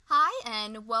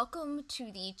and welcome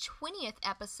to the 20th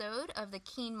episode of the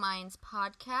Keen Minds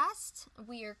podcast.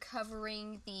 We are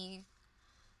covering the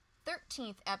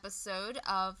 13th episode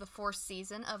of the fourth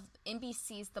season of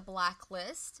NBC's The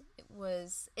Blacklist. It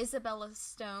was Isabella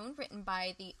Stone, written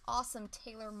by the awesome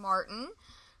Taylor Martin,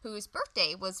 whose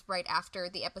birthday was right after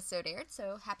the episode aired,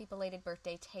 so happy belated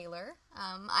birthday, Taylor.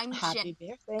 Happy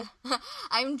birthday.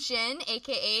 I'm Jen,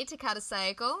 aka Takata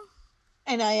Saeko.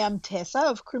 And I am Tessa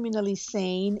of Criminally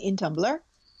Sane in Tumblr.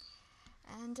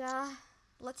 And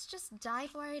let's just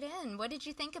dive right in. What did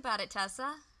you think about it,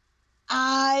 Tessa?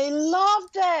 I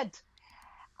loved it.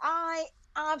 I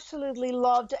absolutely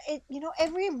loved it.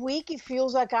 Every week it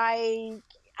feels like I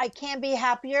can't be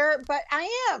happier, but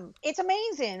I am. It's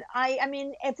amazing. I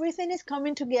mean, everything is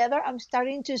coming together. I'm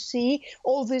starting to see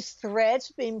all these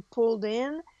threads being pulled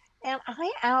in. And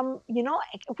I am,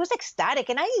 it was ecstatic.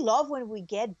 And I love when we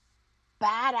get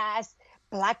badass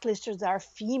blacklisters that are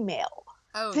female.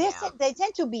 They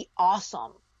tend to be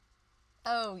awesome.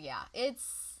 Oh yeah,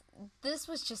 this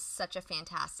was just such a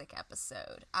fantastic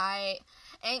episode.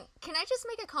 And can I just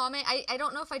make a comment? I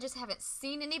don't know if I just haven't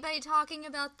seen anybody talking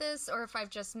about this or if I've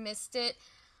just missed it.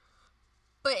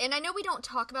 And I know we don't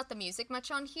talk about the music much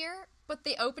on here, but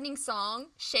the opening song,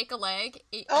 Shake a Leg,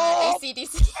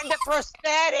 AC/DC. And the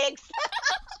prosthetics.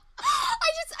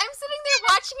 I'm sitting there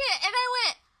watching it and I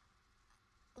went,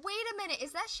 wait a minute,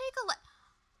 is that Shake a Leg?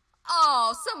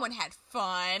 Oh, someone had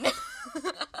fun.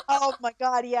 Oh my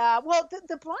God, yeah. Well,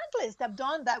 the Blacklist have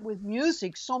done that with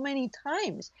music so many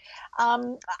times.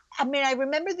 I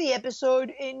remember the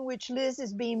episode in which Liz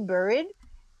is being buried,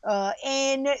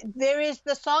 and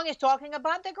the song is talking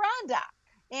about the granddad,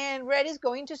 and Red is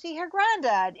going to see her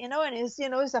granddad, and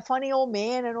it's a funny old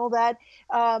man and all that.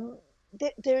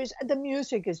 The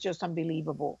music is just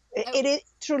unbelievable. It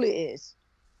truly is.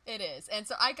 It is. And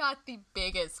so I got the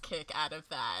biggest kick out of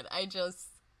that. I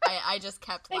just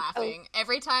kept laughing.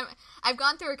 Every time I've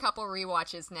gone through a couple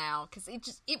rewatches now, because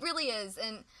it really is.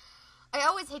 And I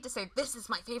always hate to say this is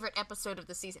my favorite episode of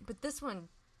the season, but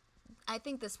I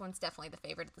think this one's definitely the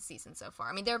favorite of the season so far.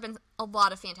 I mean, there have been a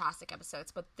lot of fantastic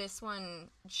episodes, but this one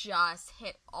just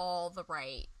hit all the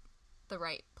right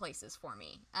places for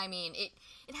me. I mean,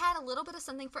 it had a little bit of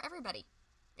something for everybody.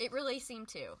 It really seemed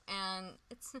to, and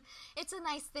it's a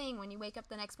nice thing when you wake up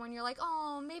the next morning, you're like,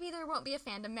 oh, maybe there won't be a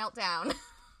fandom meltdown.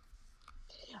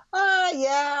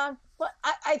 Yeah, but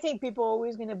I think people are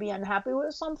always going to be unhappy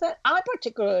with something. I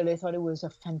particularly thought it was a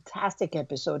fantastic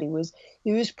episode. It was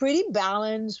pretty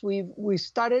balanced. We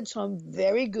started some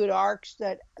very good arcs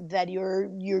that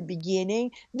you're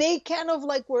beginning. They kind of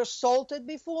like were salted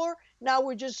before. Now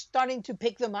we're just starting to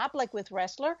pick them up, like with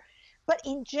Ressler. But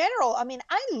in general, I mean,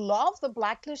 I love the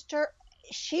Blacklister.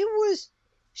 She was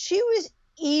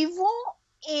evil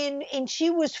and she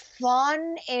was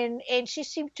fun and she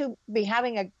seemed to be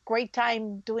having a great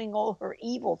time doing all her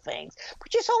evil things,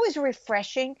 which is always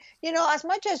refreshing. As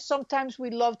much as sometimes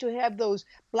we love to have those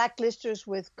Blacklisters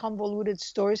with convoluted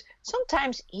stories,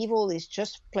 sometimes evil is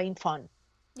just plain fun.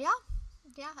 Yeah.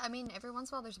 I mean, every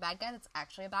once in a while there's a bad guy that's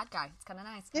actually a bad guy. It's kind of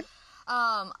nice. Yep.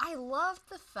 I loved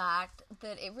the fact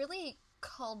that it really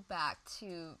called back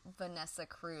to Vanessa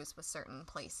Cruz with certain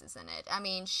places in it. I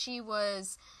mean, she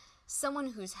was someone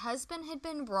whose husband had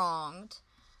been wronged,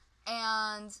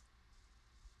 and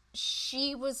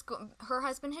her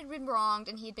husband had been wronged,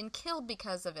 and he had been killed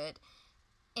because of it,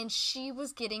 and she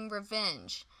was getting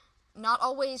revenge. Not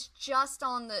always just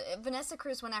on Vanessa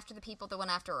Cruz went after the people that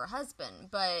went after her husband,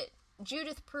 but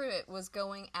Judith Pruitt was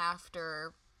going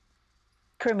after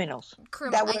criminals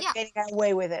that were getting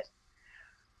away with it.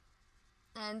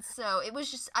 And so it was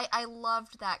just, I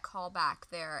loved that callback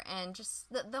there, and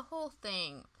just the whole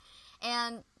thing.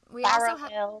 And we parallels.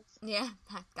 Also have, yeah,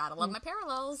 gotta love my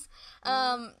parallels.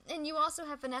 And you also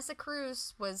have Vanessa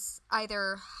Cruz was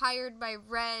either hired by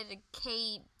Red,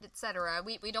 Kate, etc.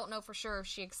 We don't know for sure if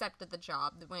she accepted the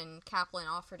job when Kaplan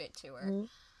offered it to her.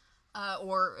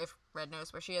 Or if Red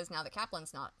knows where she is now that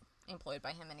Kaplan's not employed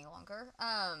by him any longer.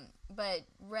 But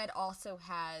Red also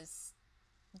has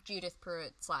Judith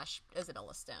Pruitt /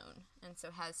 Isabella Stone, and so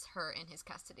has her in his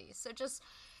custody. So just,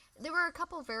 there were a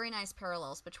couple very nice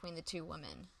parallels between the two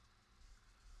women.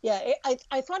 Yeah,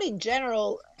 I thought in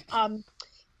general,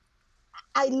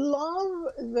 I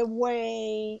love the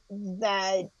way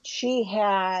that she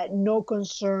had no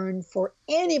concern for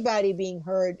anybody being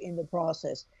hurt in the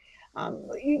process.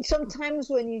 Sometimes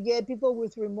when you get people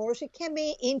with remorse, it can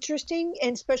be interesting,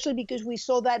 and especially because we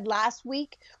saw that last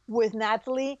week with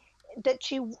Natalie, that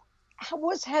she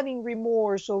was having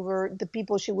remorse over the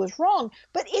people she was wrong,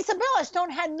 but Isabella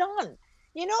Stone had none.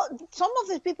 Some of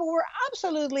these people were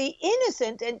absolutely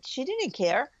innocent, and she didn't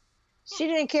care. She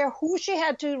didn't care who she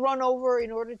had to run over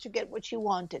in order to get what she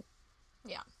wanted.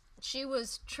 Yeah. She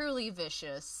was truly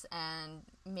vicious and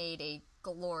made a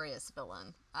glorious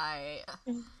villain. I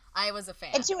was a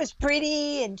fan. And she was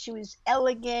pretty and she was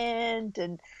elegant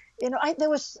and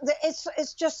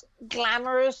it's just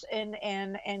glamorous and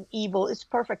evil. It's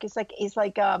perfect. It's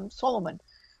like Solomon,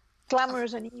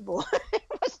 glamorous and evil.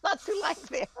 What's not to like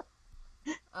there?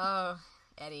 Oh,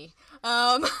 Eddie.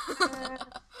 I'm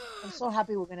so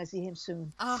happy we're gonna see him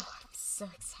soon. Oh, I'm so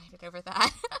excited over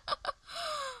that.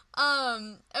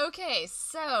 Okay,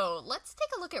 so let's take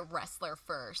a look at Ressler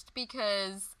first,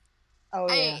 because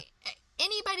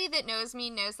anybody that knows me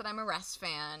knows that I'm a Ress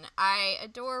fan. I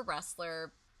adore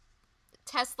Ressler.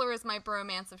 Tesla is my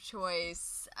bromance of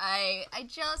choice. I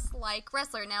just like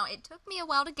Ressler. Now, it took me a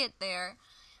while to get there.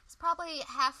 It's probably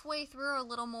halfway through or a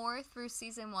little more through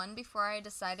season 1 before I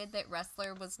decided that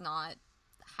Ressler was not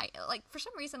for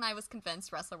some reason I was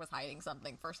convinced Ressler was hiding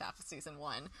something first half of season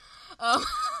 1.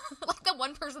 Like the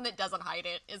one person that doesn't hide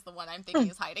it is the one I'm thinking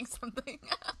is hiding something.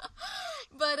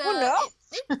 But it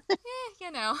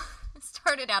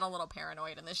started out a little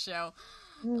paranoid in this show.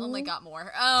 Only got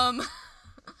more.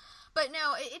 But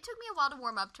no, it took me a while to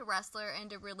warm up to Ressler and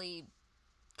to really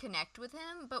connect with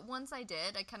him, but once I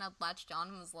did, I kind of latched on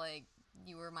and was like,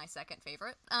 you were my second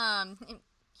favorite.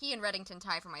 He and Reddington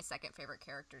tie for my second favorite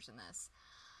characters in this.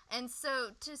 And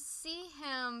so to see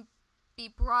him be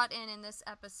brought in this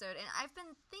episode, and I've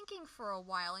been thinking for a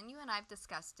while, and you and I've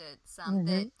discussed it some,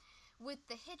 that with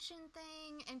the Hitchin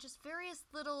thing and just various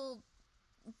little,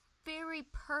 very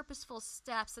purposeful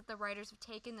steps that the writers have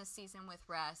taken this season with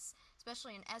Ress,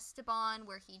 especially in Esteban,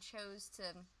 where he chose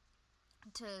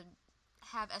to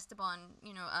have Esteban,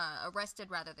 arrested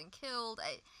rather than killed.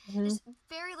 There's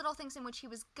very little things in which he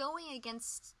was going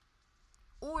against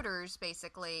orders,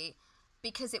 basically,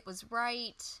 because it was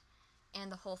right,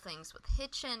 and the whole things with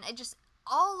Hitchin.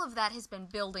 All of that has been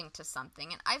building to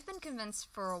something, and I've been convinced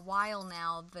for a while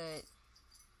now that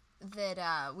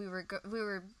we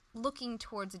were looking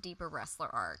towards a deeper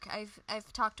Ressler arc.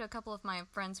 I've talked to a couple of my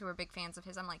friends who are big fans of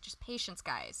his. I'm like, just patience,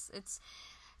 guys.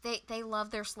 They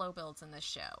love their slow builds in this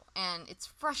show, and it's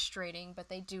frustrating, but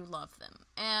they do love them.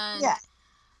 And yeah,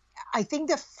 I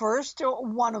think the first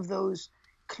one of those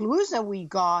clues that we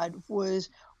got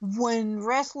was when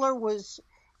Ressler was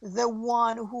the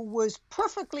one who was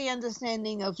perfectly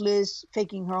understanding of Liz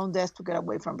faking her own death to get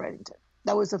away from Reddington.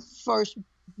 That was the first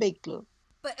big clue.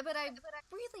 But I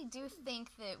really do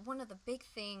think that one of the big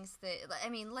things that, I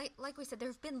mean, like we said, there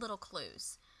have been little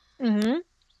clues. Mm-hmm.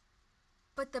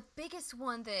 But the biggest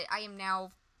one that I am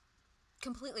now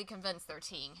completely convinced they're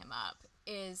teeing him up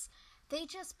is they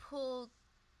just pulled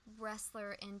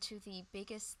Ressler into the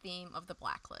biggest theme of the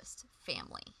Blacklist,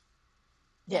 family.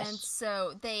 Yes. And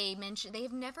so they've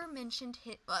never mentioned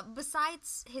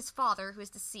besides his father, who is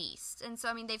deceased. And so,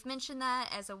 I mean, they've mentioned that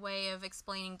as a way of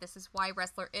explaining this is why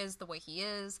Ressler is the way he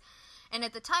is. And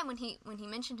at the time when he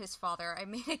mentioned his father, I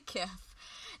made a gif,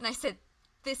 and I said,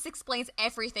 this explains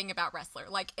everything about Ressler,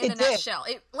 like, in a nutshell.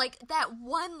 It, like, that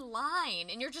one line,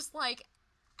 and you're just like,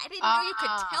 I didn't know you could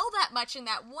tell that much in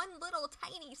that one little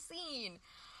tiny scene.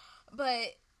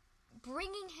 But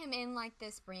bringing him in like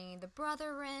this, bringing the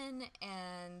brother in,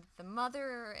 and the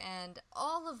mother, and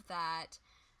all of that,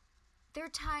 they're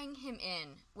tying him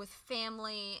in with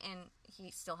family, and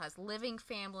he still has living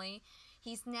family.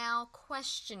 He's now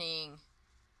questioning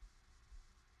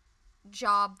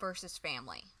job versus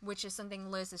family, which is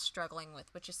something Liz is struggling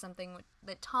with, which is something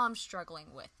that Tom's struggling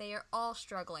with. They are all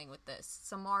struggling with this.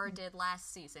 Samara did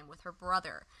last season with her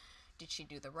brother. Did she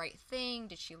do the right thing?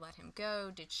 Did she let him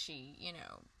go? Did she,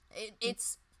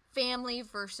 it's family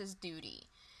versus duty.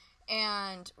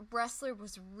 And Ressler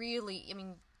was really, I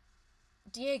mean,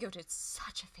 Diego did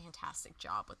such a fantastic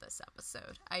job with this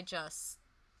episode.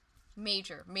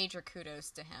 Major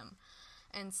kudos to him.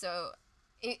 And so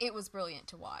it was brilliant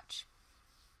to watch.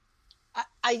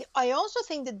 I also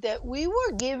think that we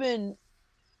were given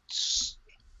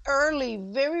early,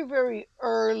 very, very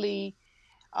early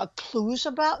clues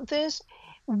about this.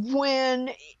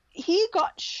 When he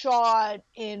got shot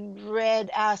and Red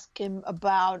asked him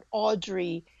about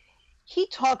Audrey, he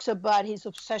talks about his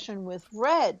obsession with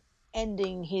Red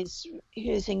ending his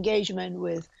engagement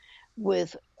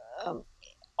with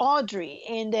Audrey,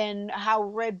 and then how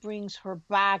Red brings her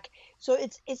back. So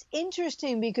it's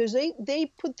interesting because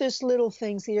they put these little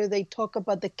things here. They talk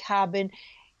about the cabin.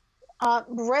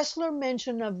 Ressler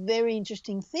mentioned a very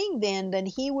interesting thing then, that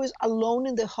he was alone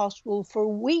in the hospital for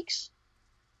weeks.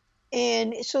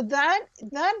 And so that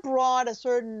brought a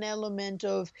certain element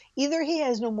of either he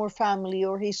has no more family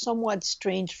or he's somewhat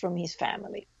estranged from his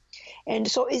family. And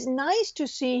so it's nice to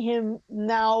see him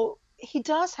now. He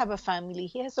does have a family.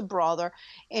 He has a brother,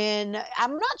 and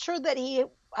I'm not sure that he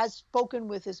has spoken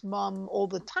with his mom all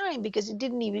the time, because he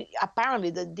didn't even,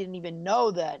 apparently they didn't even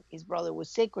know that his brother was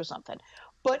sick or something.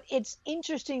 But it's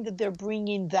interesting that they're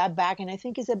bringing that back, and I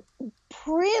think it's a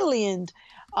brilliant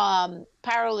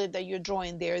parallel that you're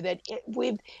drawing there. That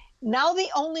we've now, the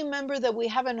only member that we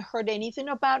haven't heard anything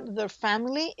about their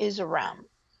family is Aram,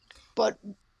 but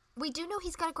we do know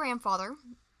he's got a grandfather.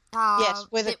 yes,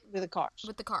 with the cars.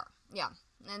 With the car, yeah.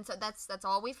 And so that's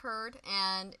all we've heard.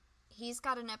 And he's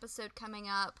got an episode coming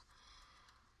up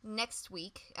next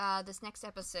week. This next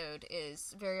episode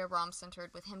is very Aram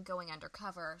centered, with him going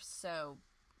undercover. So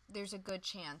there's a good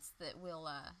chance that we'll.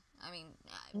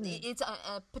 It's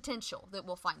a potential that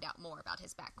we'll find out more about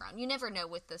his background. You never know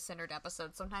with the centered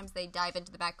episodes. Sometimes they dive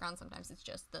into the background. Sometimes it's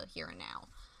just the here and now.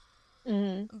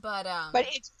 Mm-hmm. But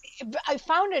I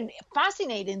found it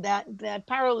fascinating that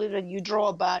parallel that you draw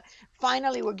about.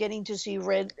 Finally, we're getting to see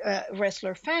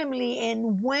Ressler family,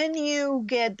 and when you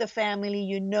get the family,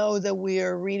 you know that we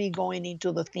are really going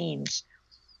into the themes.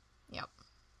 Yep.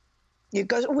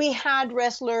 Because we had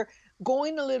Ressler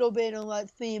going a little bit on that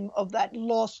theme of that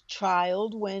lost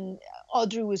child when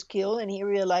Audrey was killed, and he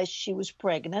realized she was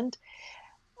pregnant.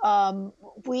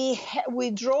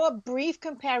 We draw a brief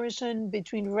comparison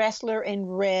between Ressler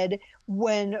and Red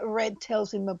when Red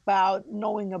tells him about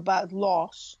knowing about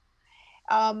loss.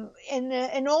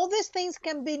 And all these things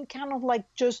can be kind of like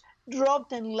just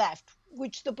dropped and left,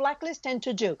 which the Blacklist tend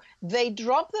to do. They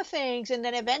drop the things, and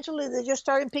then eventually they just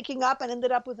started picking up and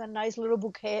ended up with a nice little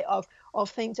bouquet of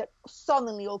things that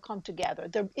suddenly all come together.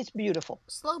 It's beautiful.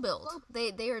 Slow build.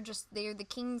 They are the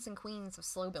kings and queens of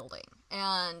slow building.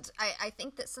 And I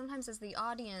think that sometimes as the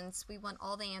audience, we want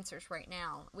all the answers right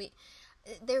now.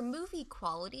 They're movie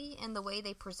quality in the way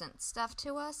they present stuff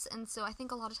to us, and so I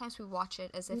think a lot of times we watch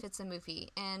it as if it's a movie,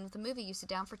 and the movie you sit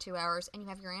down for 2 hours and you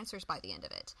have your answers by the end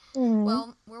of it. Mm-hmm.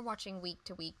 Well, we're watching week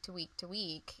to week to week to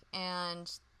week,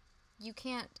 and you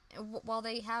can't, while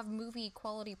they have movie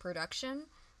quality production,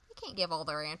 you can't give all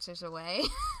their answers away.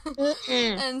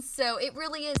 And so it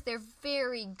really is, they're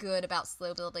very good about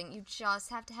slow building. You just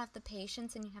have to have the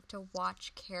patience, and you have to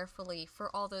watch carefully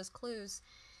for all those clues.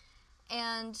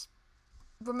 And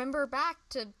remember back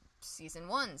to season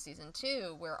 1, season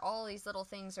 2, where all these little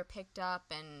things are picked up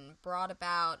and brought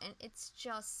about, and it's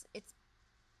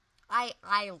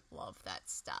I love that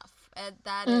stuff.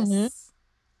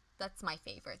 That's my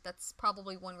favorite. That's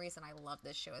probably one reason I love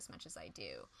this show as much as I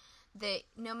do. That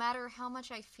no matter how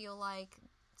much I feel like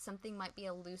something might be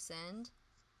a loose end,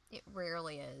 it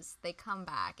rarely is. They come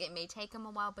back. It may take them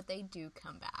a while, but they do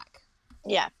come back.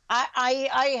 Yeah,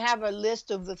 I have a list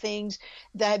of the things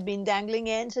that have been dangling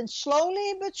ends, and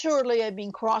slowly but surely I've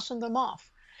been crossing them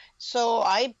off. So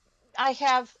I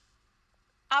have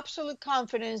absolute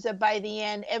confidence that by the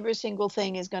end, every single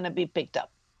thing is going to be picked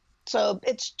up. So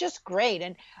it's just great.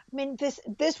 And I mean, this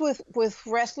with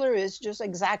Ressler is just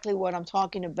exactly what I'm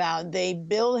talking about. They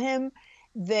build him.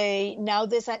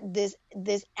 This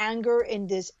anger and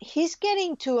this, he's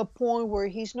getting to a point where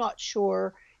he's not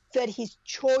sure that his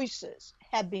choices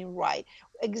have been right.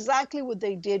 Exactly what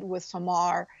they did with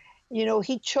Samar.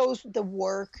 He chose the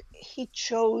work. He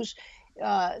chose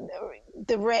the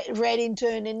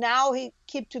Reddington, and now he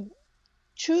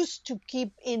choose to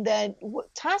keep in the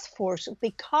task force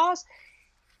because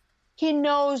he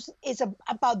knows it's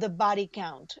about the body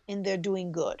count, and they're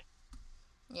doing good.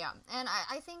 Yeah, and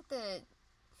I think that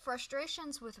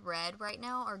frustrations with Red right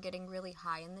now are getting really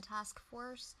high in the task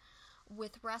force.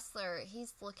 With Ressler,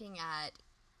 he's looking at,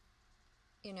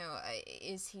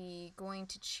 is he going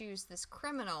to choose this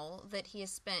criminal that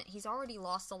he's already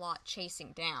lost a lot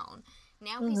chasing down.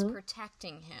 Now he's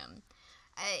protecting him.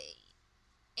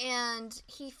 And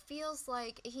he feels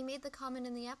like, he made the comment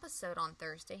in the episode on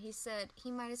Thursday, he said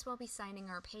he might as well be signing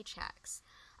our paychecks.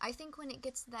 I think when it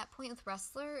gets to that point with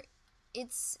Ressler,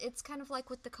 it's kind of like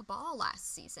with the Cabal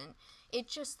last season. It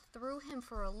just threw him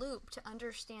for a loop to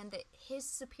understand that his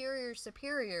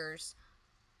superiors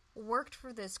worked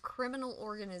for this criminal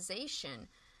organization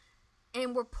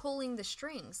and were pulling the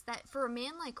strings. That for a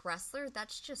man like Ressler,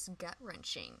 that's just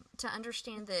gut-wrenching to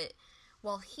understand that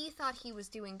while he thought he was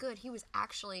doing good, he was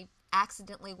actually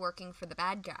accidentally working for the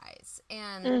bad guys.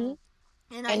 And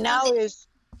now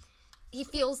he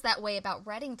feels that way about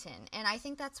Reddington, and I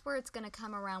think that's where it's going to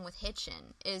come around with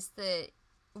Hitchin, is that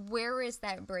where is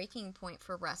that breaking point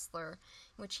for Ressler,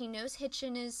 which he knows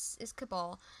Hitchin is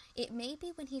Cabal. It may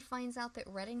be when he finds out that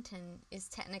Reddington is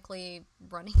technically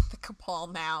running the Cabal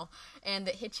now, and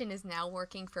that Hitchin is now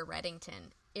working for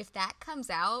Reddington. If that comes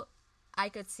out, I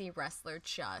could see Ressler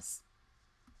just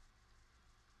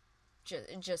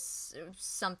just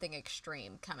something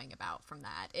extreme coming about from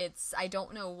that. I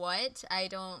don't know what.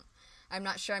 I'm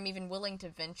not sure I'm even willing to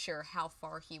venture how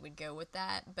far he would go with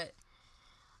that, but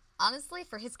honestly,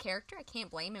 for his character, I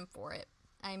can't blame him for it.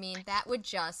 I mean, that would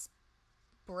just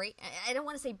I don't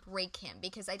want to say break him,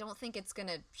 because I don't think it's going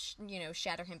to,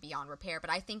 shatter him beyond repair, but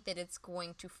I think that it's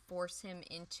going to force him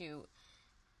into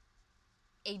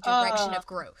a direction of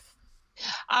growth.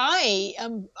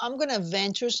 I'm gonna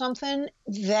venture something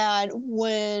that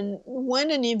when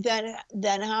and if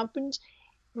that happens,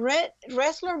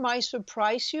 Ressler might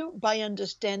surprise you by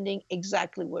understanding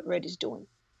exactly what Red is doing.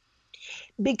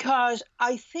 Because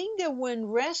I think that when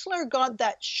Ressler got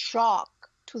that shock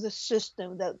to the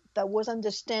system, that was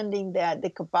understanding that the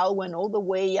cabal went all the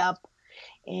way up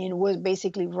and was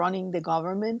basically running the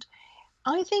government,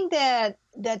 I think that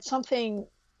something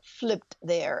flipped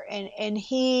there, and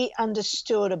he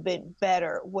understood a bit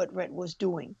better what Red was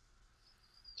doing.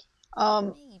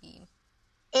 Maybe.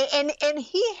 And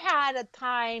he had a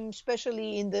time,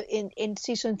 especially in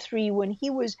season 3, when he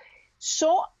was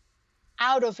so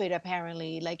out of it,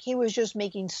 apparently. Like, he was just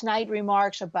making snide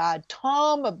remarks about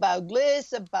Tom, about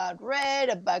Gliss, about Red,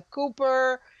 about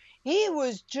Cooper. He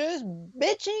was just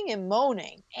bitching and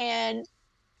moaning. And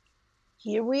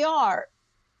here we are.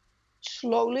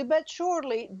 Slowly but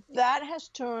surely, that has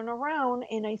turned around.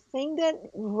 And I think that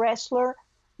Ressler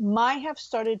might have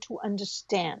started to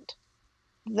understand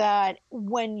that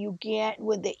when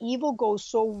the evil goes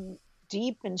so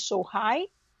deep and so high,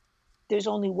 there's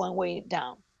only one way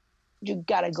down. You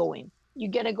gotta go in. You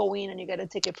gotta go in, and you gotta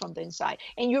take it from the inside.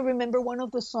 And you remember one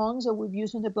of the songs that we've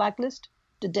used in the Blacklist,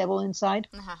 "The Devil Inside"?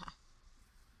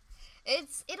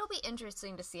 It'll be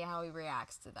interesting to see how he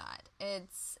reacts to that.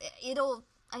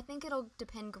 I think it'll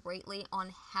depend greatly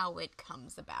on how it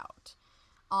comes about,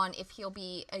 on if he'll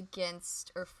be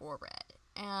against or for Red.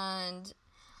 And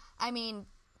I mean,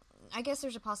 I guess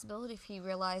there's a possibility if he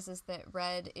realizes that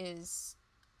Red is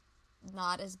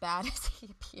not as bad as he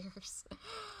appears.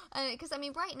 Because,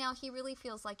 right now he really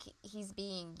feels like he's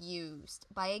being used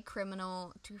by a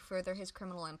criminal to further his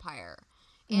criminal empire.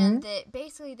 Mm-hmm. And that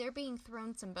basically they're being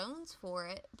thrown some bones for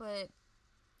it, but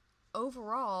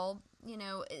overall,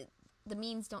 the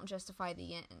means don't justify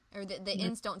the end, or the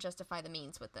ends don't justify the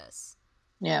means with this.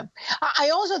 Yeah. I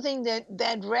also think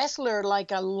that Ressler,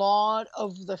 like a lot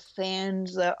of the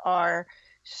fans that are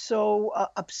so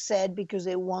upset because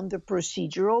they want the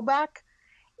procedural back,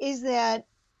 is that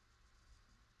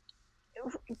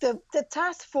the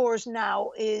task force now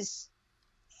is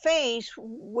faced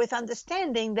with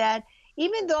understanding that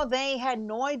even though they had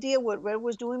no idea what Red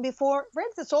was doing before,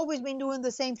 Red has always been doing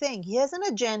the same thing. He has an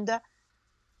agenda.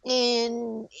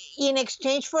 In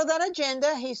exchange for that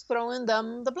agenda, he's throwing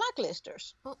them the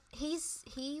blacklisters. Well, he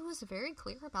was very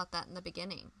clear about that in the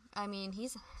beginning.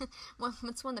 It's one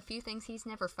of the few things he's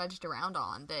never fudged around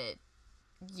on. That,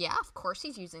 yeah, of course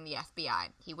he's using the FBI.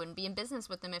 He wouldn't be in business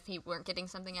with them if he weren't getting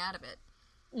something out of it.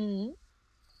 Mm-hmm.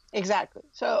 Exactly.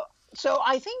 So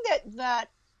I think that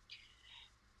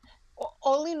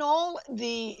all in all,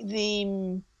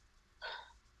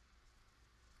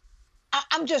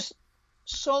 I'm just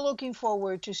so looking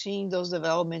forward to seeing those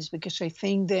developments, because I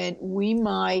think that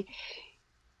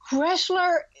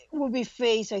Ressler will be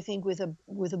faced, I think, with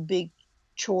a big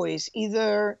choice.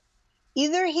 Either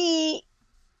he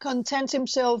contents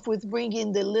himself with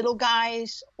bringing the little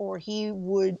guys, or he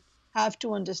would have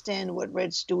to understand what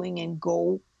Red's doing and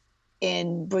go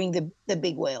and bring the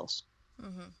big whales.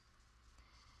 Mm-hmm.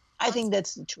 I think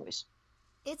that's the choice.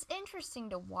 It's interesting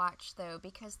to watch, though,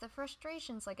 because the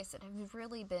frustrations, like I said, have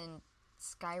really been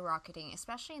skyrocketing,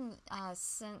 especially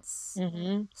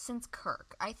since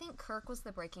Kirk. I think Kirk was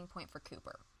the breaking point for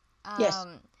Cooper. Yes.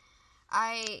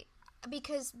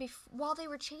 Because while they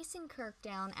were chasing Kirk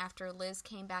down after Liz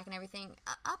came back and everything,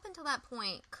 up until that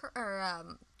point,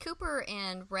 Cooper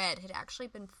and Red had actually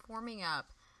been forming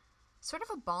up sort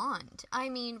of a bond.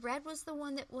 Red was the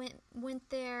one that went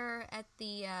there at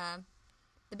the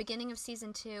beginning of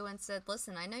season 2 and said,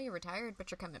 "Listen, I know you're retired,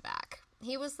 but you're coming back."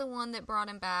 He was the one that brought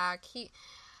him back.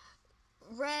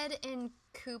 Red and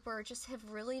Cooper just have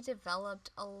really developed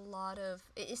a lot of...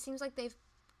 It seems like they've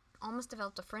almost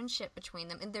developed a friendship between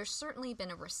them, and there's certainly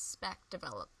been a respect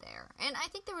developed there. And I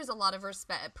think there was a lot of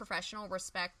professional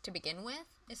respect to begin with,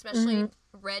 especially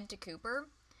Red to Cooper.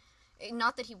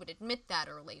 Not that he would admit that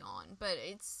early on, but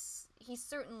he's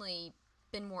certainly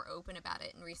been more open about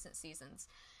it in recent seasons.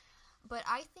 But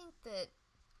I think that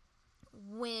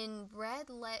when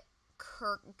Red let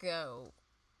Kirk go,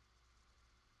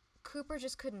 Cooper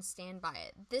just couldn't stand by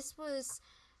it.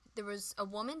 There was a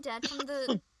woman dead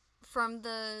from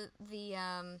the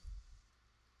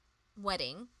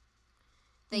wedding,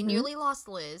 They nearly lost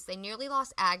Liz. They nearly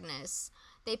lost Agnes.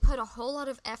 They put a whole lot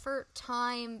of effort,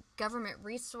 time, government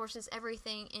resources,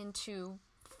 everything into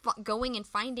going and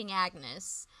finding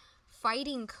Agnes,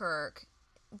 fighting Kirk.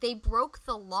 They broke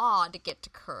the law to get to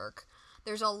Kirk.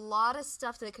 There's a lot of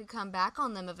stuff that could come back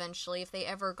on them eventually if they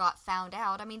ever got found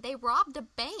out. I mean, they robbed a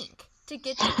bank to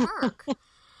get to Kirk.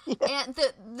 Yeah. And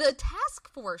the task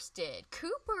force did.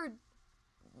 Cooper,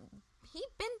 he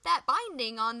bent that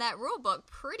binding on that rulebook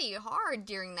pretty hard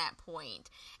during that point.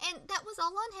 And that was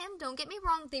all on him. Don't get me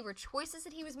wrong. They were choices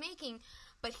that he was making.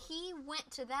 But he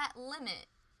went to that limit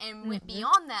and went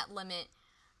beyond that limit.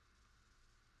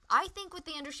 I think with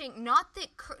the understanding, not that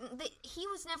he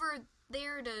was never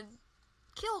there to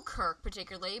kill Kirk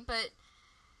particularly, but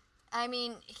I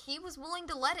mean, he was willing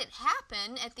to let it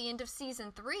happen at the end of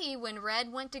season 3 when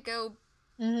Red went to go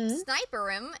sniper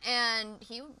him, and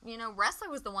he, Ressler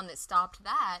was the one that stopped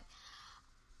that.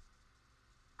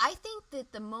 I think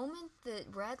that the moment that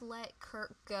Red let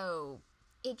Kirk go,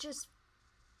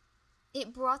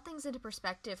 it brought things into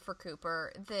perspective for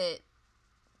Cooper that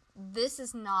this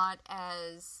is not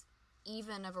as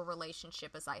even of a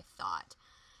relationship as I thought.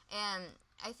 And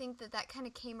I think that kind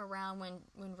of came around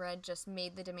when Red just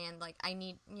made the demand, like, I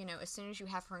need, as soon as you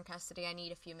have her in custody, I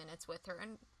need a few minutes with her.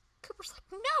 And Cooper's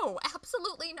like, no,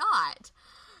 absolutely not.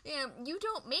 You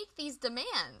don't make these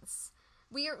demands.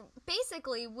 We are,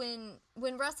 basically, when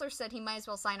Ressler said he might as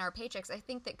well sign our paychecks, I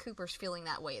think that Cooper's feeling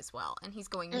that way as well. And he's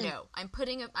going, no, I'm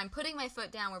putting my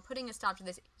foot down. We're putting a stop to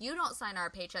this. You don't sign our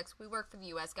paychecks. We work for the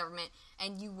U.S. government,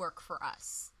 and you work for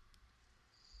us.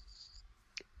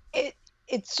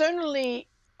 It's certainly,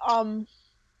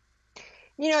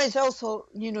 it's also,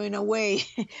 in a way,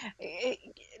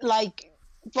 like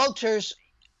Vulture's,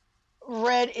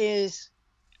 Red is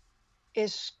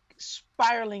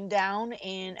spiraling down,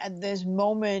 and at this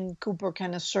moment, Cooper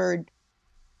can assert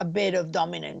a bit of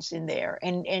dominance in there,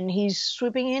 and he's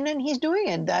sweeping in and he's doing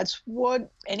it. That's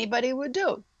what anybody would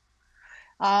do.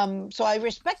 So I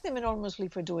respect him enormously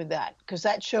for doing that, because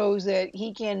that shows that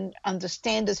he can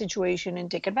understand the situation and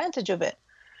take advantage of it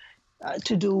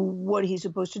to do what he's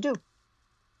supposed to do.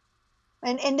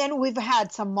 And then we've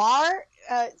had Samar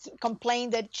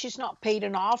complain that she's not paid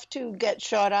enough to get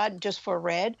shot at just for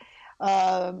Red.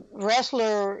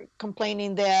 Ressler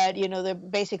complaining that, they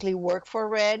basically work for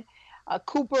Red.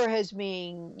 Cooper has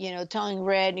been, telling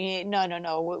Red,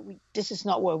 no, this is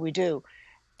not what we do.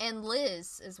 And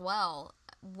Liz as well.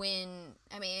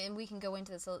 And we can go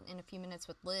into this in a few minutes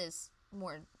with Liz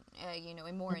more,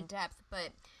 and more in depth,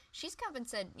 but she's come up and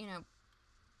said,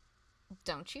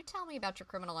 don't you tell me about your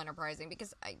criminal enterprising,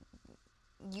 because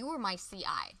you were my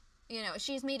CI.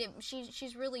 She's made it,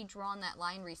 she's really drawn that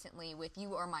line recently with,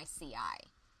 you are my CI.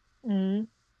 Mm-hmm.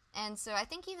 And so I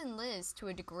think even Liz, to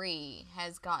a degree,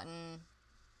 has gotten,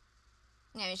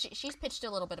 she's pitched a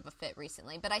little bit of a fit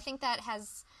recently, but I think that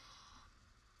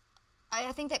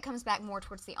comes back more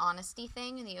towards the honesty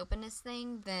thing and the openness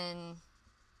thing than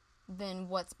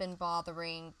what's been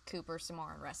bothering Cooper,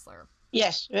 Samar, and Ressler.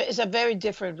 Yes, it's a very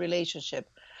different relationship.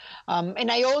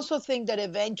 And I also think that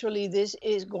eventually this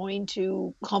is going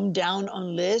to come down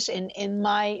on Liz. And in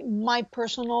my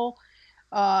personal,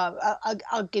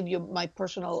 I'll give you my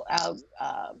personal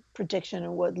prediction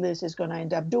of what Liz is going to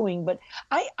end up doing. But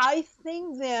I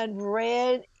think that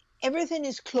Red, everything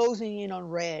is closing in on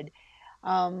Red.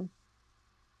 And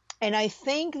I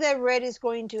think that Red is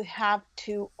going to have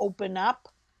to open up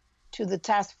to the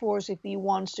task force if he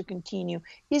wants to continue.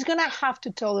 He's going to have to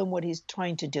tell them what he's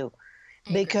trying to do,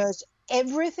 because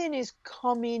everything is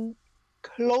closing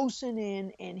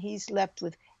in, and he's left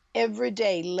with every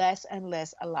day less and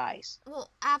less allies. Well,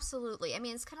 absolutely. I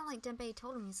mean, it's kind of like Dembe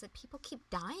told him. He said, people keep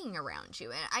dying around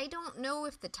you. And I don't know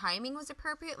if the timing was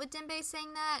appropriate with Dembe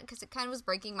saying that, because it kind of was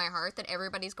breaking my heart that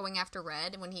everybody's going after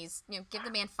Red when he's, give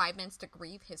the man 5 minutes to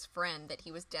grieve his friend that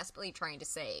he was desperately trying to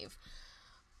save.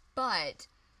 But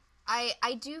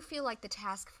I do feel like the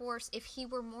task force, if he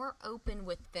were more open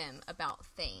with them about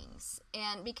things,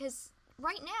 and because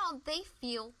right now they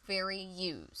feel very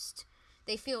used.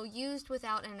 They feel used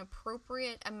without an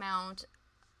appropriate amount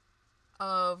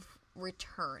of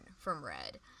return from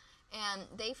Red. And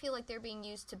they feel like they're being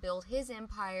used to build his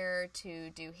empire, to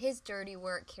do his dirty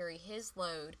work, carry his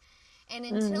load. And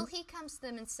until he comes to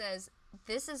them and says,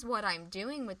 this is what I'm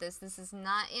doing with this is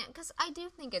not... Because I do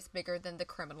think it's bigger than the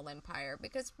criminal empire,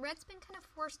 because Red's been kind of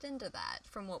forced into that,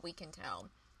 from what we can tell.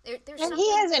 And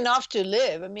he has enough to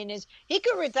live. I mean, he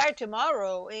could retire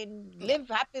tomorrow and live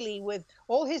happily with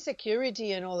all his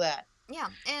security and all that. Yeah,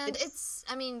 and it's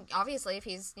I mean, obviously, if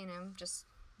he's, just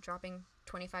dropping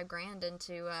 $25,000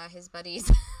 into his buddies,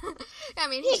 I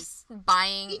mean, he's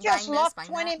buying. He just lost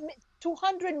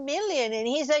 200 million. And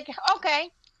he's like, okay,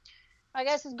 I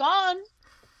guess it's gone.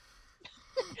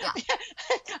 Yeah.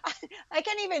 I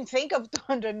can't even think of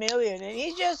 200 million. And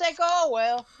he's just like, oh,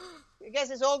 well, I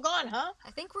guess it's all gone, huh?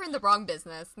 I think we're in the wrong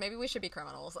business. Maybe we should be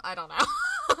criminals. I don't know.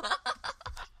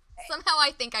 Somehow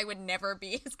I think I would never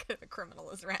be as good of a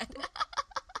criminal as Red.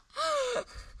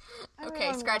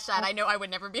 Okay, scratch that. I know I would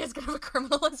never be as good of a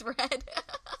criminal as Red.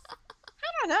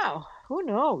 I don't know. Who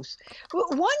knows?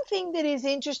 One thing that is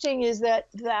interesting is that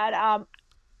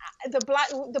the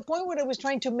point what I was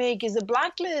trying to make is the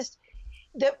Blacklist,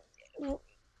 the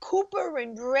Cooper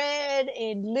and Red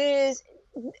and Liz,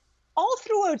 all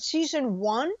throughout season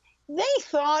 1, they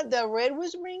thought that Red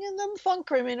was bringing them fun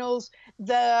criminals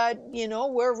that,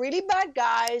 were really bad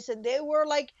guys, and they were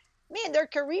like, man, their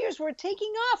careers were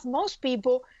taking off. Most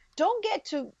people don't get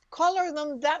to color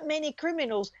them that many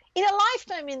criminals in a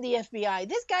lifetime in the FBI.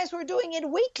 These guys were doing it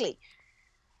weekly.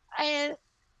 And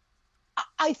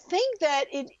I think that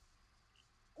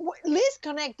Liz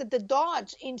connected the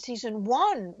dots in season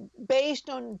 1 based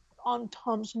on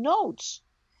Tom's notes.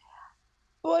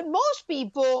 But most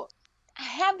people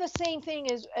have the same thing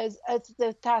as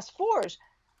the task force.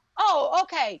 Oh,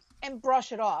 okay, and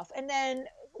brush it off. And then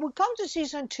we come to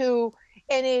season 2,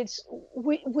 and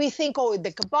we think, oh,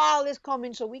 the cabal is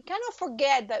coming, so we kind of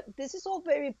forget that this is all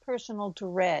very personal to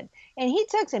Red, and he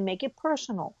takes and make it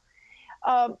personal.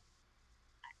 And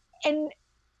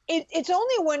it's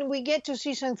only when we get to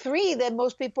season 3 that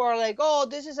most people are like, oh,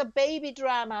 this is a baby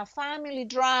drama, family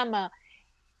drama.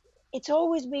 It's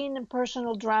always been a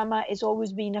personal drama. It's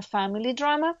always been a family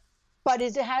drama. But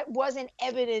it wasn't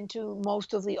evident to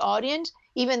most of the audience,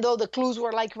 even though the clues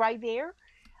were like right there.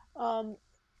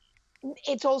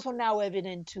 It's also now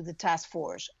evident to the task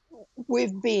force. We're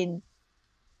doing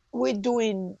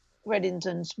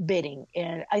Reddington's bidding.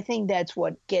 And I think that's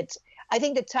what I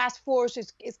think the task force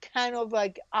is kind of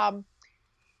like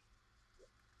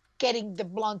getting the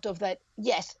blunt of that.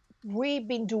 Yes, we've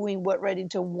been doing what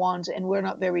Reddington wants, and we're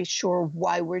not very sure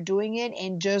why we're doing it.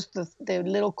 And just the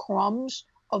little crumbs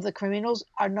of the criminals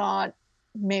are not,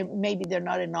 maybe they're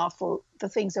not enough for the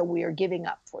things that we are giving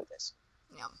up for this.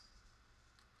 Yeah.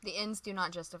 The ends do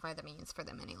not justify the means for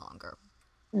them any longer.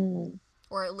 Mm.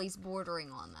 Or at least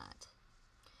bordering on that.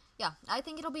 Yeah, I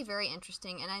think it'll be very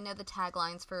interesting, and I know the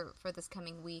taglines for this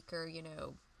coming week are,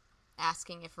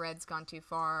 asking if Red's gone too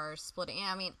far, or splitting.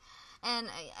 I mean, and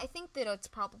I think that it's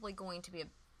probably going to be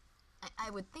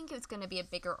I would think it's going to be a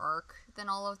bigger arc than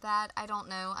all of that. I don't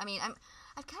know. I mean,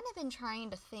 I've kind of been trying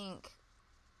to think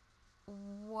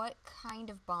what kind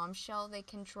of bombshell they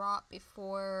can drop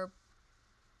before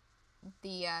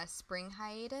the spring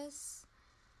hiatus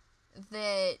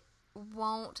that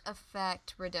won't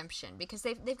affect Redemption, because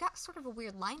they've got sort of a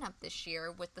weird lineup this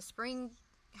year with the spring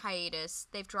hiatus.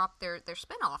 They've dropped their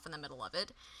spinoff in the middle of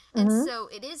it, and so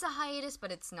it is a hiatus,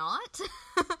 but it's not.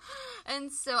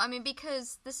 And so, I mean,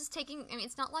 because this is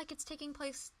it's not like it's taking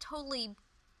place totally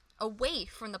away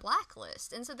from the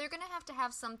Blacklist, and so they're going to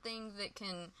have something that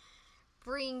can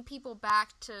bring people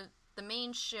back to the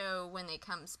main show when it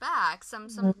comes back, some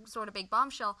sort of big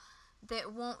bombshell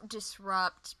that won't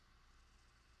disrupt,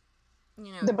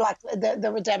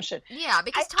 the Redemption. Yeah,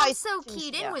 because Tom's so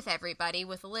keyed in with everybody,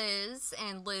 with Liz,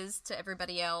 and Liz to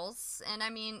everybody else. And I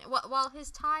mean, while his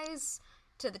ties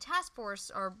to the task force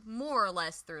are more or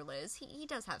less through Liz, he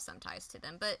does have some ties to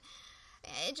them. But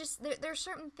it just there are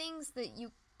certain things that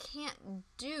you can't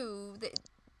do, that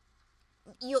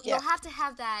you'll have to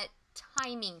have that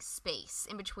timing space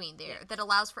in between there that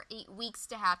allows for 8 weeks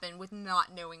to happen with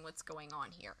not knowing what's going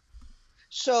on here.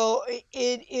 So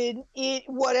it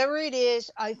whatever it is,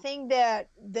 I think that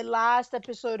the last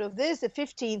episode of this, the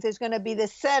 15th, is going to be the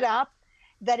setup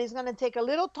that is going to take a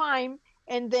little time,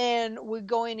 and then we're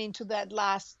going into that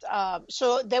last.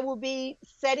 So there will be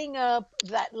setting up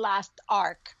that last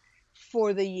arc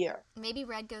for the year. Maybe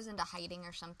Red goes into hiding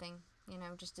or something.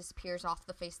 Just disappears off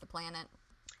the face of the planet.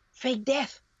 Fake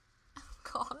death.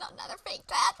 Oh, not another fake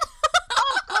death.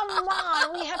 Oh, come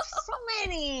on. We have so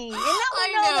many. And now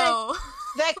we know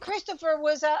that Christopher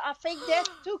was a fake death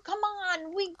too. Come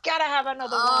on. We got to have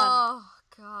another one. Oh,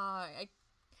 God.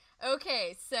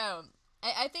 Okay, so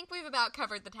I think we've about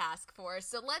covered the task force.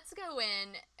 So let's go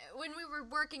in. When we were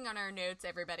working on our notes,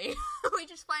 everybody, we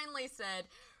just finally said,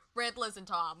 Red, Liz, and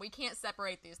Tom. We can't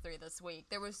separate these three this week.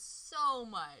 There was so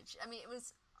much. I mean, it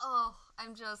was,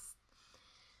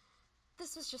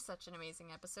 this was just such an amazing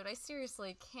episode. I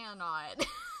seriously cannot.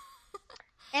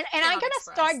 And I'm going to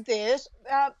start this.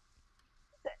 I'm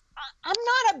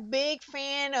not a big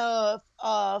fan of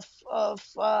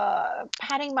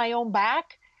patting my own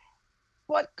back,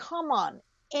 but come on.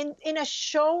 in a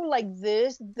show like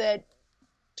this that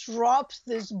drops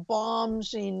these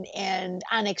bombs in and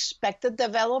unexpected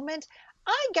development,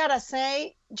 I gotta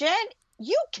say, Jen,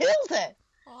 you killed it.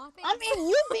 Aw, I thanks. mean,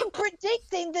 you've been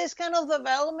predicting this kind of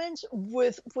developments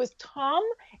with Tom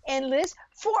and Liz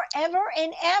forever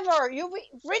and ever. You've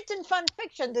written fan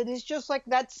fiction that is just like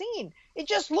that scene. It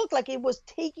just looked like it was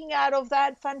taking out of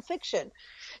that fan fiction.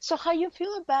 So how you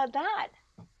feel about that?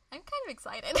 I'm kind of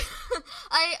excited.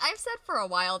 I've said for a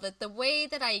while that the way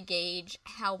that I gauge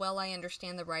how well I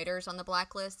understand the writers on the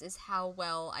Blacklist is how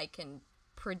well I can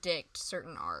predict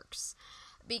certain arcs.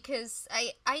 Because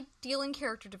I deal in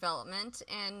character development,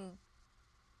 and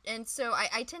so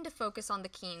I tend to focus on the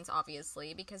Keens,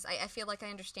 obviously, because I feel like I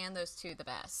understand those two the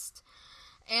best.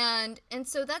 And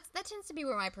so that tends to be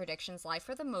where my predictions lie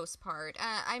for the most part.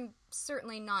 I'm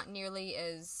certainly not nearly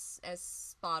as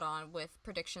spot on with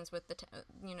predictions with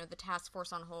the task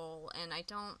force on whole, and I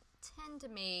don't tend to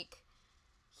make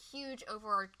huge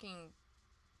overarching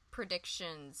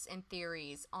predictions and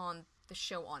theories on the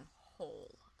show on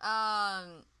whole.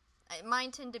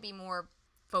 Mine tend to be more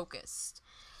focused.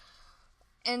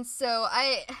 And so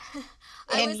I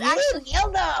was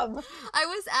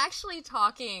actually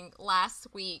talking last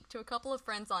week to a couple of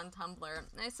friends on Tumblr,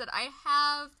 and I said, I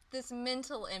have this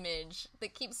mental image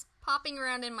that keeps popping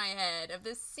around in my head of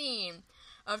this scene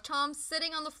of Tom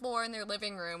sitting on the floor in their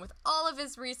living room with all of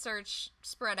his research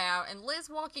spread out, and Liz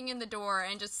walking in the door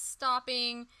and just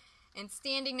stopping and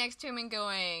standing next to him and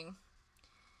going,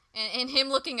 and him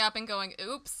looking up and going,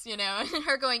 oops, and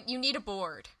her going, you need a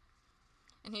board.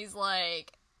 And he's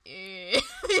like,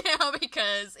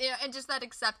 because, and just that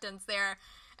acceptance there.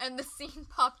 And the scene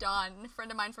popped on, and a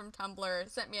friend of mine from Tumblr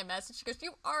sent me a message. She goes,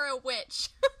 you are a witch.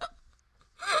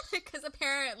 Because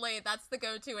apparently that's the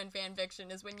go-to in fanfiction,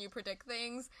 is when you predict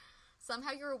things,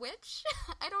 somehow you're a witch?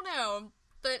 I don't know.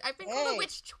 But I've been called a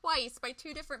witch twice by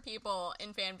two different people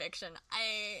in fanfiction.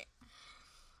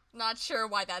 Not sure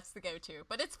why that's the go-to,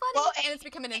 but it's funny, and it's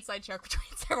become an inside joke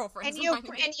between several friends. And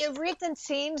you've written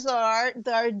scenes that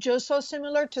are just so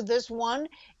similar to this one,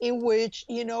 in which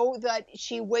that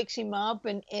she wakes him up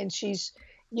and she's,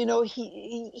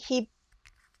 he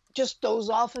just dozes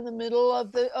off in the middle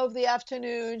of the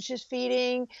afternoon. She's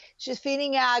feeding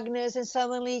Agnes, and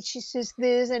suddenly she sees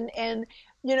this, and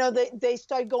they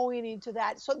start going into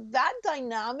that. So that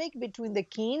dynamic between the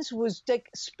Keens was like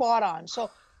spot on. So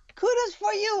kudos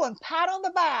for you and pat on the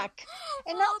back.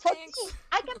 And now for me,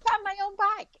 I can pat my own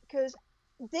back, because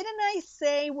didn't I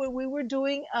say when we were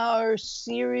doing our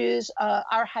series,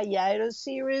 our hiatus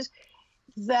series,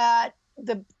 that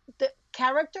the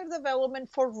character development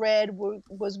for Red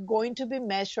was going to be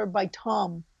measured by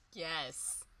Tom?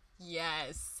 Yes.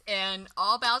 And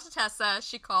all about Tessa,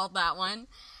 she called that one.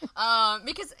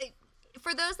 Because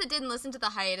for those that didn't listen to the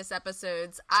hiatus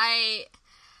episodes,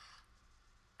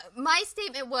 my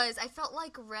statement was, I felt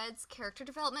like Red's character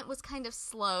development was kind of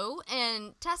slow,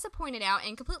 and Tessa pointed out,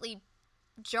 and completely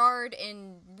jarred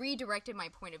and redirected my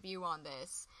point of view on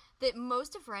this, that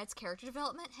most of Red's character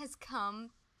development has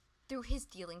come through his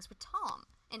dealings with Tom,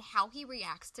 and how he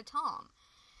reacts to Tom.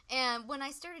 And when I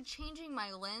started changing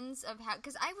my lens of how,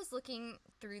 because I was looking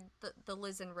through the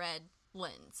Liz and Red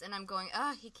lens, and I'm going,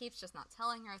 he keeps just not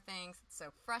telling her things, it's so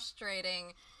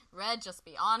frustrating. Red, just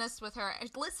be honest with her.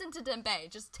 Listen to Dembe.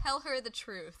 Just tell her the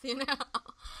truth,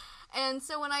 And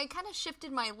so when I kind of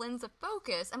shifted my lens of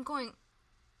focus, I'm going,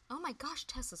 oh my gosh,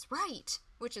 Tessa's right.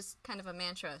 Which is kind of a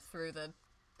mantra through the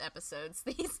episodes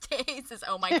these days, is,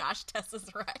 oh my gosh,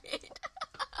 Tessa's right.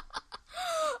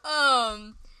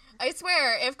 I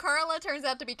swear, if Carla turns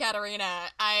out to be Katarina,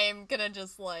 I'm gonna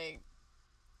just, like,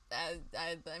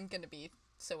 I'm gonna be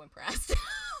so impressed.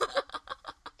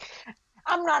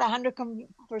 I'm not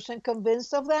 100%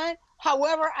 convinced of that.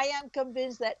 However, I am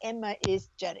convinced that Emma is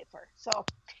Jennifer. So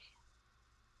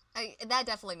that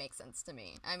definitely makes sense to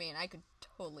me. I mean, I could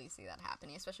totally see that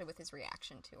happening, especially with his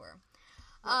reaction to her.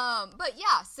 Yeah. But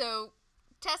yeah, so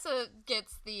Tessa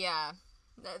gets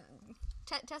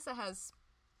Tessa has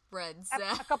Red's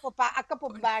a couple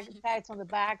pats on the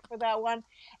back for that one,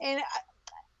 and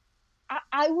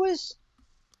I was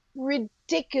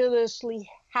ridiculously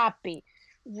happy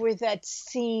with that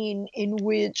scene in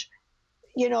which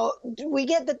we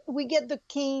get the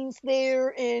Keens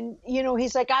there, and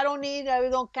he's like,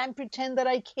 can't pretend that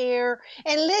I care,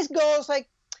 and Liz goes like,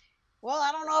 well,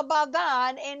 I don't know about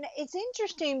that. And it's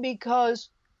interesting because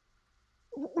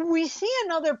we see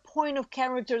another point of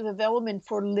character development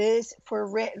for Liz, for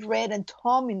Red and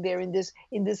Tom in there, in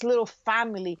this little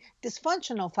family,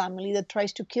 dysfunctional family that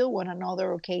tries to kill one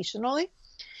another occasionally.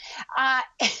 Uh,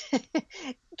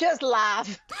 just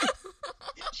laugh.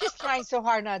 She's trying so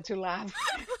hard not to laugh.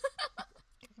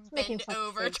 Bend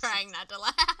over, trying not to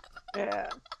laugh. Yeah.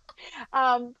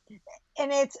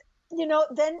 And it's,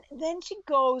 then she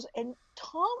goes and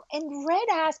Tom and Red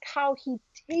ask how he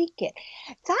take it.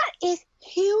 That is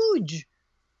huge.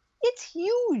 It's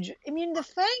huge. I mean, the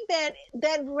fact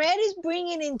that Red is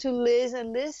bringing into Liz,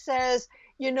 and Liz says,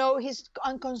 he's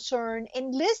unconcerned,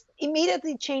 and Liz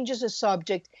immediately changes the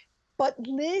subject. But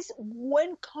Liz,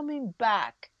 when coming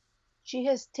back, she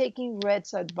has taken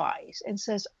Red's advice and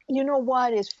says, you know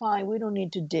what, it's fine. We don't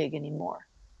need to dig anymore.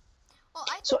 Well,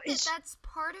 I think that's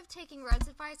part of taking Red's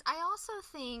advice. I also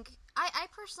think, I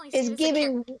personally see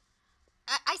it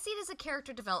I see it as a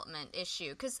character development issue,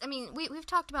 because, I mean, we've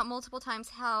talked about multiple times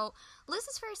how Liz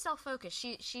is very self-focused.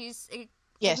 She's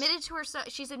admitted to herself.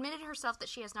 She's admitted herself that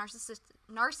she has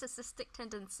narcissistic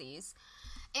tendencies,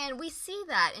 and we see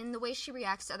that in the way she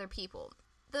reacts to other people.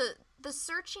 The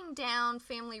searching down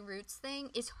family roots thing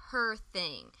is her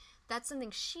thing. That's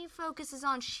something she focuses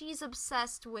on. She's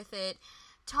obsessed with it.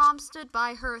 Tom stood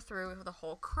by her through the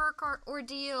whole Kirk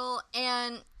ordeal,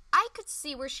 and I could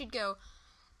see where she'd go,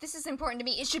 this is important to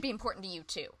me, it should be important to you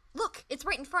too. Look, it's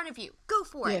right in front of you. Go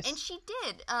for it. And she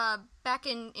did, back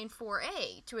in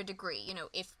 4A to a degree.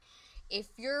 If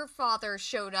your father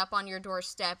showed up on your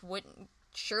doorstep,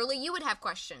 surely you would have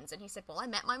questions. And he said, well, I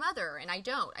met my mother, and I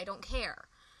don't care.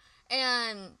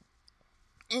 And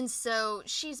so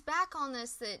she's back on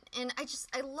this, and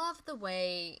I love the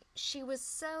way she was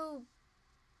so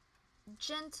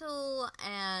gentle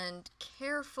and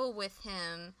careful with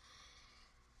him,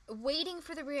 waiting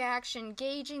for the reaction,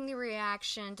 gauging the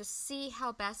reaction to see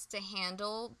how best to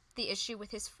handle the issue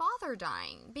with his father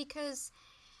dying, because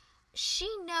she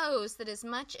knows that as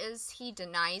much as he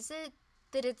denies it,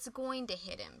 that it's going to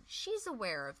hit him. She's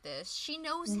aware of this. She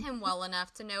knows him well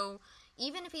enough to know,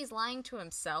 even if he's lying to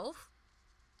himself,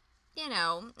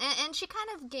 and she kind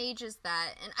of gauges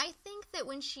that. And I think that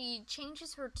when she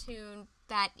changes her tune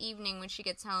that evening when she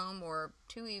gets home, or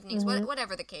 2 evenings,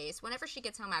 whatever the case, whenever she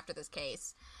gets home after this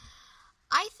case,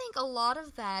 I think a lot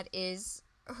of that is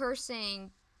her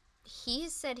saying, he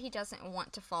said he doesn't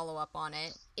want to follow up on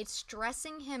it. It's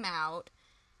stressing him out.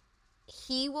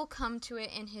 He will come to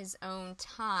it in his own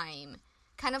time.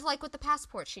 Kind of like with the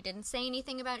passport. She didn't say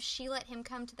anything about it. She let him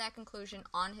come to that conclusion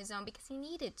on his own because he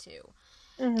needed to.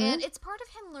 And it's part of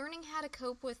him learning how to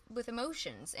cope with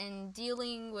emotions and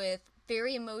dealing with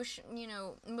very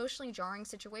emotionally jarring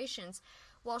situations.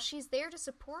 While she's there to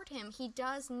support him, he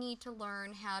does need to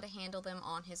learn how to handle them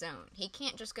on his own. He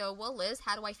can't just go, well, Liz,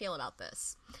 how do I feel about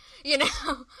this?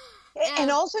 And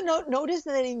also notice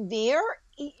that in there,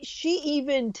 she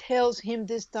even tells him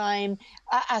this time,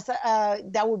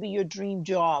 that would be your dream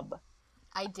job.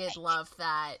 I did love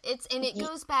that. It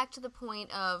goes back to the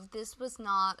point of, this was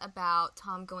not about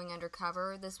Tom going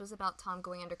undercover. This was about Tom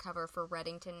going undercover for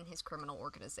Reddington and his criminal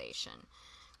organization.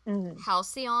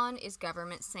 Halcyon is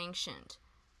government sanctioned.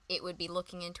 It would be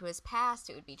looking into his past.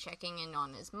 It would be checking in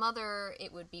on his mother.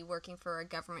 It would be working for a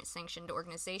government-sanctioned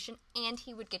organization, and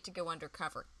he would get to go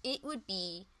undercover. It would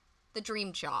be the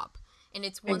dream job, and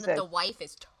it's one that the wife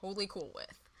is totally cool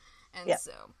with. And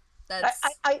so that's...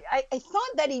 I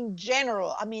thought that in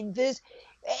general, I mean, this,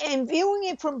 and viewing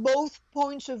it from both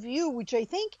points of view, which I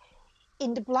think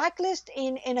in the Blacklist,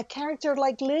 in a character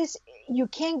like Liz, you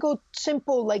can't go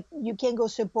simple,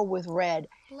 with Red.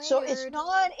 Layered. So it's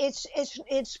not,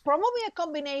 it's probably a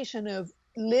combination of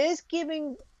Liz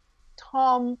giving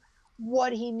Tom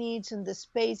what he needs and the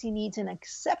space he needs, and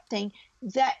accepting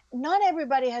that not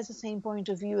everybody has the same point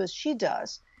of view as she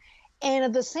does. And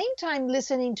at the same time,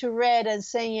 listening to Red and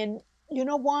saying, you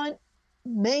know what,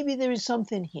 maybe there is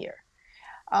something here.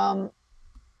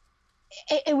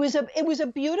 It was a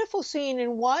beautiful scene,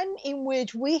 and one in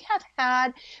which we have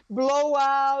had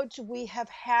blowouts, we have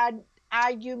had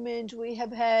arguments, we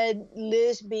have had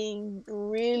Liz being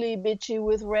really bitchy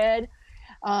with Red,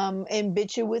 and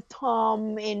bitchy with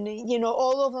Tom, and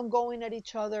all of them going at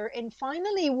each other. And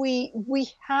finally, we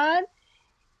had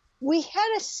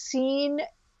a scene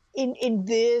in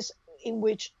this in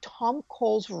which Tom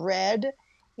calls Red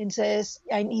and says,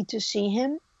 "I need to see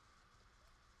him."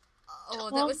 Oh,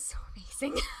 that was so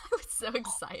amazing. I was so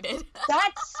excited.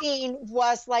 That scene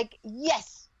was like,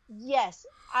 yes.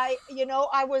 I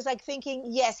was like thinking,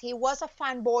 yes, he was a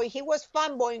fanboy. He was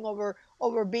fanboying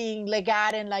over being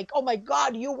Legat, and like, oh my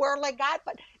God, you were Legat,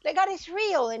 but Legat is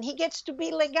real, and he gets to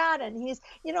be Legat, and he's,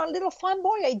 a little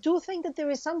fanboy. I do think that there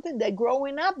is something that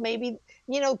growing up, maybe,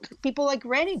 people like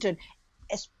Reddington,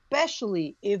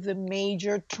 especially if the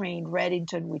major trained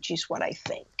Reddington, which is what I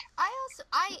think.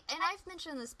 I've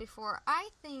mentioned this before. I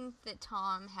think that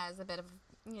Tom has a bit of,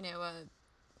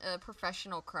 a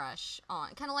professional crush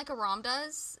on, kind of like a Rom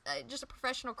does, just a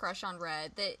professional crush on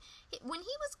Red. That when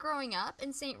he was growing up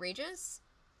in St. Regis,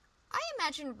 I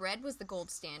imagine Red was the gold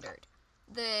standard.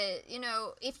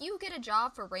 If you get a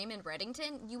job for Raymond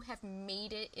Reddington, you have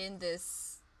made it in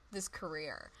this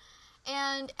career.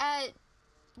 And at,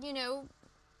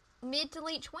 mid to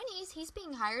late 20s, he's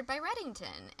being hired by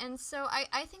Reddington. And so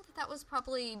I think that was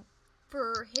probably,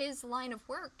 for his line of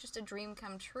work, just a dream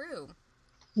come true.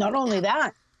 Not only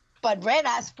that, but Red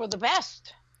asked for the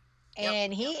best.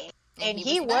 And he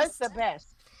was the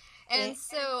best. And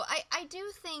so I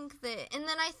do think that, and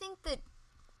then I think that,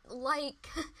 like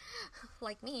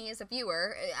me as a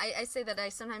viewer, I say that I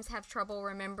sometimes have trouble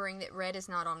remembering that Red is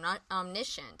not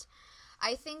omniscient.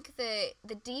 I think that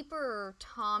the deeper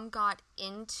Tom got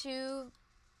into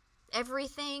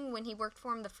everything when he worked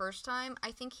for him the first time,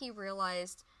 I think he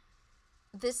realized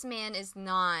this man is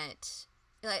not,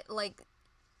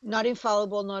 not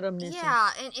infallible, not omniscient. Yeah,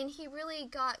 and he really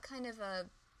got kind of a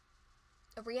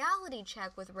reality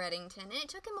check with Reddington, and it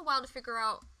took him a while to figure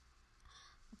out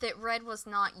that Red was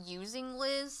not using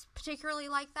Liz particularly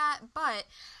like that, but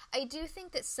I do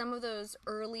think that some of those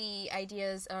early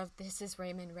ideas of, this is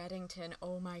Raymond Reddington,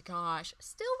 oh my gosh,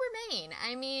 still remain.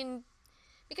 I mean,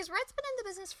 because Red's been in the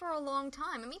business for a long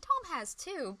time. I mean, Tom has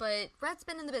too, but Red's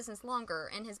been in the business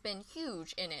longer and has been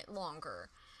huge in it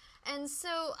longer. And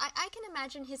so I can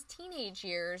imagine his teenage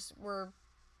years were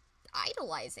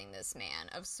idolizing this man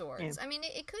of sorts. Yeah. I mean,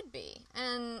 it could be.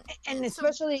 And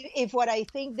especially if what I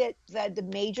think that the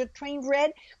Major trained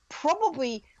Red,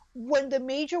 probably when the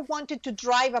Major wanted to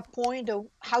drive a point of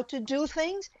how to do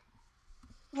things,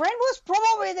 Red was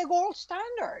probably the gold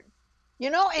standard.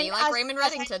 And like Raymond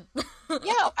Reddington.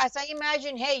 As I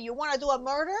imagine, hey, you want to do a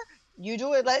murder? You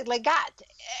do it like that.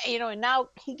 And now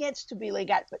he gets to be like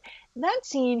that. But that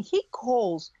scene, he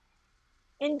calls.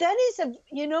 And that is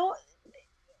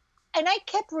and I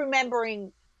kept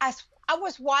remembering as I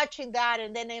was watching that,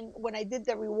 and then when I did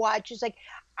the rewatch, it's like,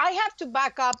 I have to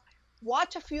back up,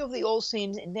 watch a few of the old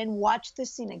scenes, and then watch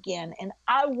this scene again. And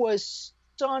I was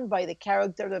stunned by the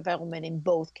character development in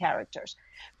both characters.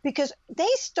 Because they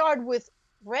start with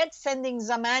Red sending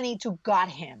Zamani to gut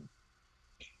him.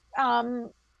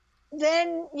 Then,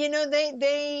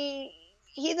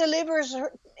 he delivers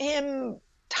him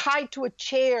tied to a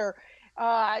chair.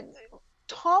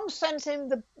 Tom sends him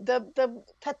the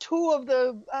tattoo of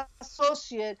the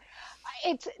associate.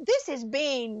 This is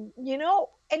Bane, and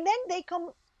then they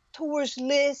come towards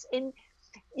Liz, and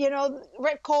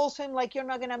Red calls him like, you're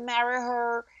not gonna marry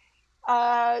her.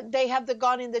 They have the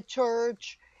gun in the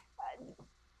church,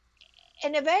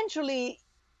 and eventually,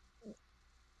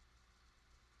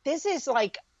 this is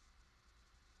like,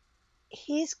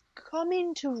 he's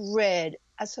coming to Red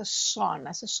as a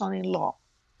son-in-law.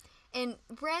 And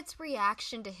Red's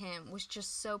reaction to him was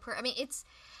just so I mean, he's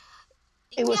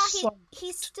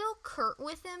still curt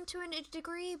with him to a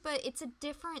degree, but it's a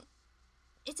different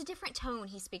tone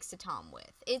he speaks to Tom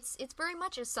with. It's very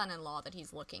much a son-in-law that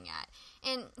he's looking at.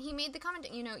 And he made the comment,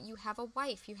 you have a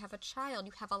wife, you have a child,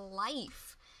 you have a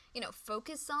life.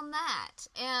 Focus on that.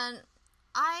 And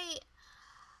I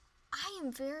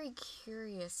am very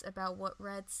curious about what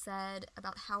Red said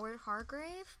about Howard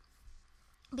Hargrave.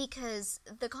 Because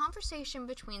the conversation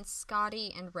between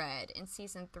Scotty and Red in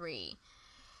season 3,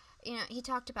 he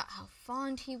talked about how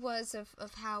fond he was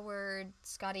of Howard.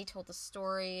 Scotty told the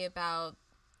story about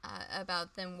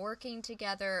them working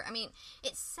together. I mean,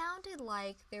 it sounded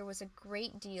like there was a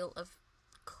great deal of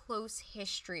close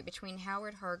history between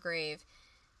Howard Hargrave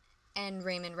and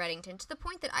Raymond Reddington, to the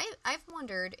point that I've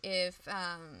wondered if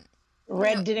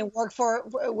Red didn't work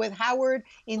with Howard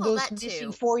in those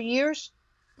missing 4 years.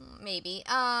 Maybe.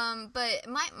 But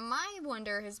my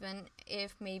wonder has been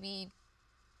if maybe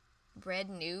Red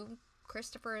knew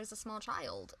Christopher as a small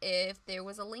child, if there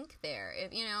was a link there,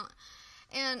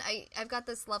 and I've got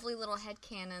this lovely little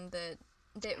headcanon that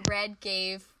Red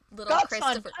gave little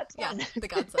Christopher, the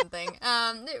godson thing.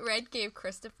 That Red gave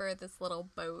Christopher this little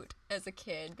boat as a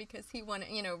kid because he wanted,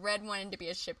 Red wanted to be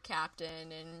a ship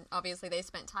captain, and obviously they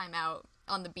spent time out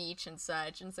on the beach and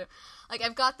such, and so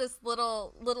I've got this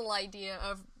little idea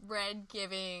of Red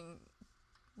giving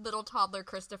little toddler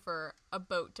Christopher a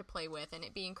boat to play with, and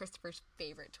it being Christopher's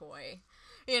favorite toy.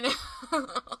 I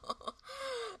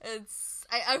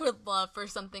would love for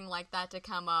something like that to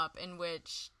come up in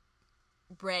which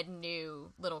Red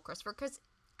knew little Christopher, because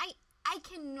I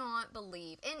cannot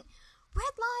believe, and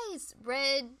Red lies,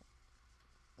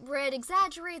 Red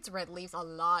exaggerates, Red leaves a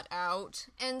lot out.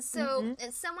 And so,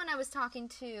 as someone I was talking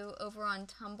to over on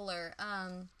Tumblr,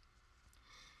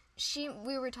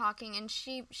 we were talking, and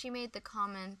she made the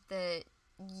comment that,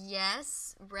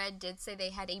 yes, Red did say they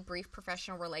had a brief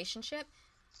professional relationship.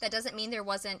 That doesn't mean there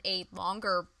wasn't a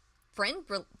longer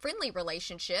friendly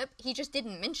relationship. He just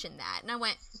didn't mention that. And I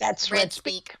went, that's Red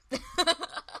speak.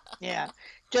 Yeah.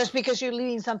 Just because you're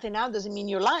leaving something out doesn't mean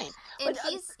you're lying. And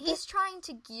he's trying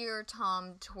to gear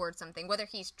Tom towards something, whether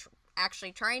he's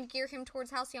actually trying to gear him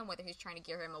towards Halcyon, whether he's trying to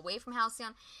gear him away from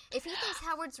Halcyon. If he thinks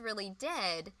Howard's really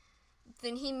dead,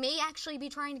 then he may actually be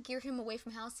trying to gear him away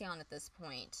from Halcyon at this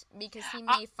point, because he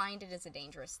may find it as a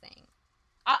dangerous thing.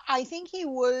 I think he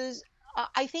was.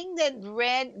 I think that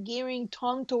Red gearing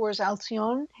Tom towards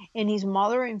Halcyon and his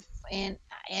mother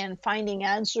and finding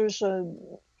answers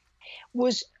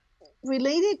was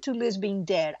related to Liz being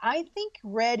dead. I think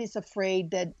Red is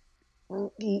afraid that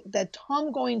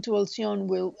Tom going to Halcyon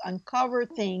will uncover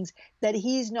things that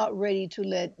he's not ready to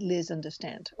let Liz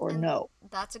understand or know.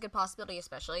 That's a good possibility,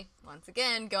 especially, once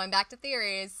again, going back to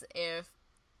theories, if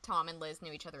Tom and Liz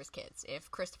knew each other as kids, if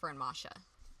Christopher and Masha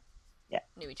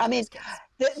knew each other as kids.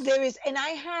 There is, and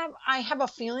I have a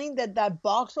feeling that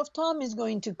box of Tom is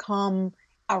going to come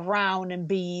around and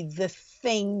be the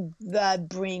thing that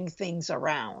brings things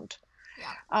around.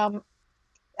 Yeah.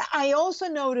 I also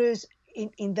noticed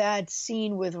in that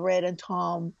scene with Red and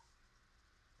Tom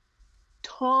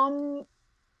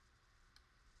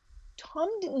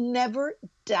never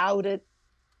doubted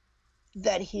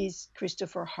that he's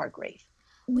Christopher Hargrave.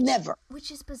 Never.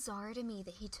 Which is bizarre to me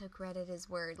that he took Red at his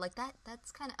word. Like,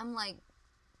 that's kind of, I'm like,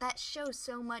 that shows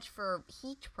so much for,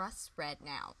 he trusts Red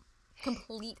now.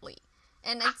 Completely.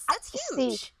 And that's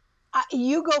huge. See,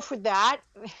 you go for that.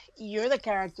 You're the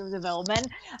character development.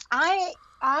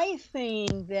 I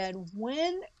think that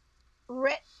when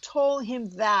Red told him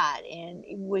that, and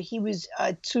when he was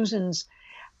at Susan's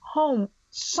home,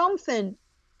 something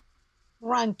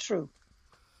rang true.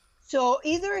 So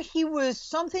either he was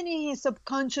something in his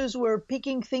subconscious were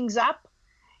picking things up,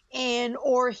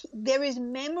 or there is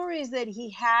memories that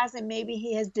he has and maybe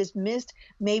he has dismissed.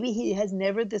 Maybe he has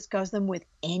never discussed them with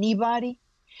anybody.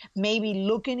 Maybe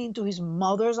looking into his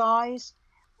mother's eyes,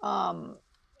 have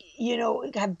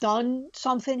done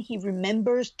something. He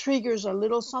remembers, triggers a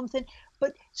little something.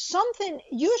 But something,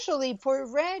 usually for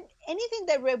Red, anything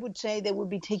that Red would say, they would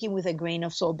be taken with a grain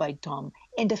of salt by Tom.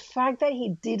 And the fact that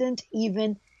he didn't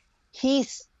even, he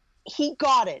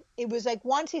got it. It was like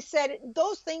once he said it,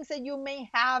 those things that you may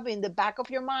have in the back of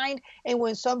your mind, and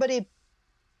when somebody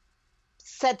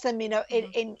sets them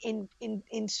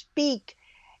in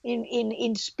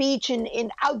speech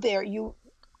and out there, you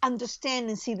understand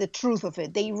and see the truth of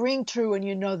it. They ring true, and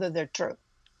you know that they're true.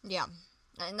 Yeah,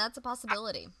 and that's a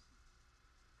possibility.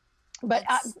 But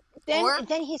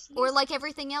then he's or like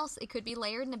everything else, it could be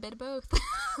layered in a bit of both.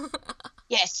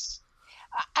 Yes.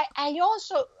 I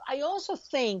also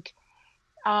think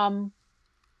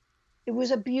it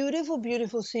was a beautiful,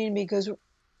 beautiful scene because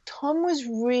Tom was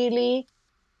really,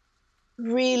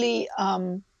 really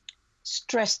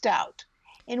stressed out.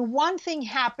 And one thing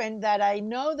happened that I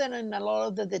know that in a lot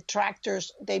of the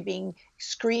detractors, they've been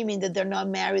screaming that they're not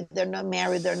married, they're not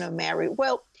married, they're not married.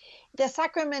 Well, the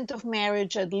sacrament of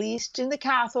marriage, at least in the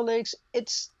Catholics,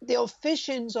 it's the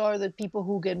officiants are the people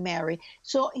who get married.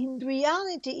 So in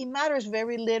reality, it matters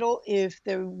very little if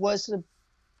there was a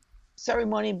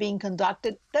ceremony being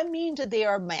conducted. That means that they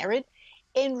are married.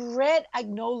 And Red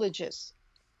acknowledges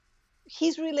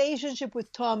his relationship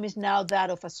with Tom is now that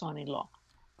of a son-in-law.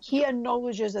 He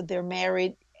acknowledges that they're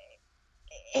married.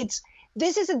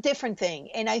 This is a different thing.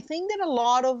 And I think that a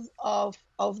lot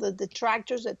of the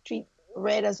detractors that treat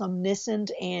Red as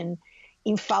omniscient and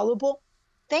infallible,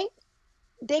 they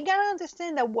gotta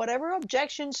understand that whatever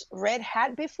objections Red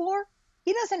had before,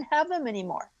 he doesn't have them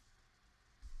anymore.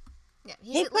 Yeah,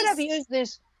 he could have used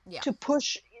this to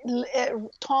push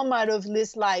Tom out of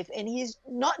Liz's life, and he's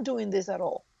not doing this at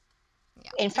all.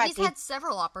 Yeah. In fact, he's had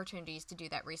several opportunities to do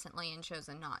that recently and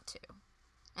chosen not to.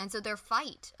 And so their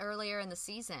fight earlier in the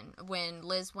season, when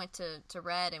Liz went to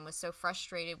Red and was so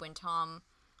frustrated when Tom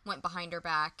went behind her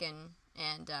back and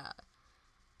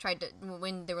tried to,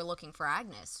 when they were looking for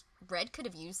Agnes, Red could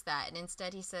have used that, and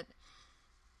instead he said,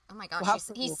 oh my gosh,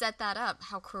 he set that up,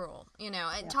 how cruel,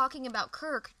 and talking about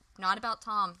Kirk, not about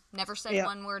Tom, never said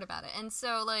one word about it. And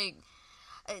so, like,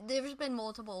 there's been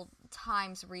multiple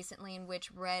times recently in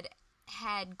which Red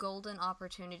had golden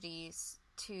opportunities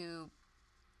to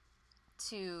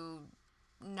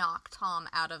knock Tom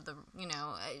out of the,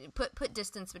 put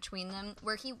distance between them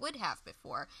where he would have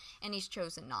before, and he's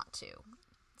chosen not to.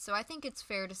 So I think it's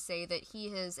fair to say that he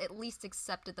has at least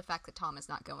accepted the fact that Tom is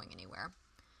not going anywhere.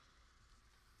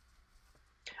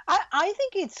 I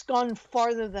think it's gone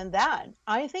farther than that.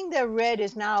 I think that Red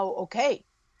is now okay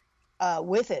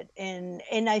with it, and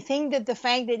I think that the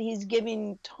fact that he's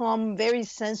giving Tom very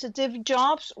sensitive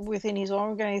jobs within his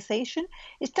organization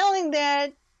is telling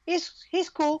that he's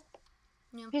cool,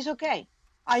 Yeah. he's okay.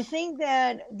 I think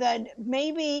that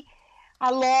maybe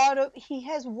a lot of he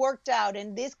has worked out,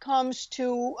 and this comes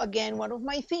to again one of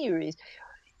my theories.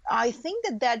 I think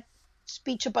that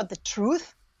speech about the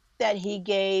truth that he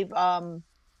gave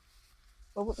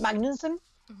Magnuson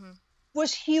Mm-hmm.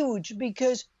 was huge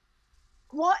because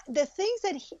what the things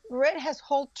that Red has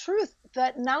hold truth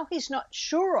that now he's not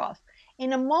sure of,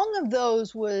 and among of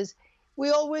those was we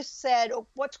always said, oh,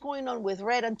 what's going on with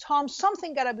Red and Tom?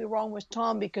 Something got to be wrong with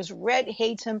Tom because Red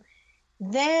hates him.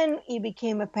 Then it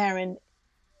became apparent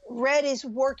Red is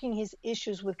working his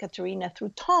issues with Katerina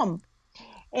through Tom.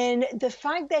 And the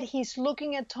fact that he's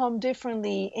looking at Tom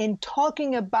differently and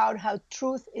talking about how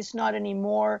truth is not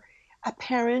anymore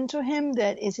apparent to him,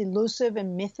 that is elusive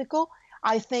and mythical,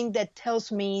 I think that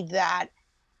tells me that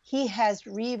he has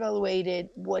reevaluated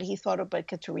what he thought about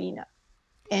Katerina.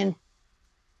 And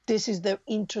this is the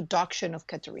introduction of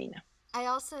Katerina. I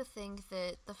also think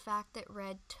that the fact that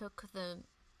Red took the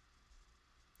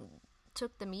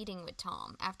meeting with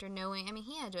Tom after knowing, I mean,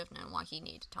 he had to have known why he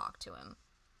needed to talk to him.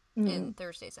 In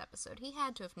Thursday's episode, he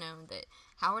had to have known that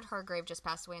Howard Hargrave just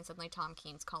passed away and suddenly Tom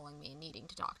Keene's calling me and needing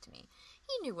to talk to me.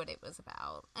 He knew what it was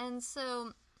about. And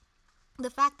so the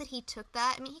fact that he took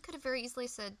that, I mean, he could have very easily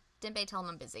said, Dembe, tell him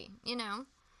I'm busy, you know?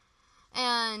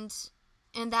 And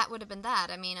that would have been that.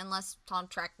 I mean, unless Tom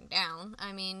tracked him down.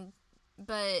 I mean,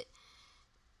 but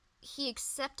he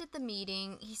accepted the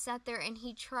meeting. He sat there and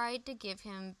he tried to give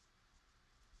him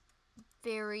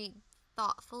very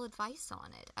thoughtful advice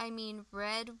on it. I mean,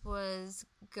 Red was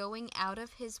going out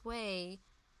of his way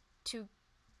to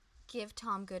give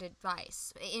Tom good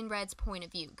advice. In Red's point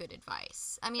of view, good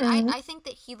advice. I mean, I think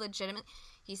that he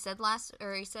said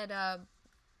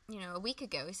a week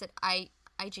ago, he said, I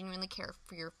genuinely care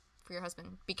for your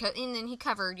husband because, and then he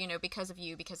covered, because of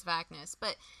you, because of Agnes,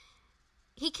 but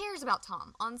he cares about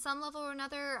Tom on some level or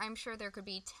another. I'm sure there could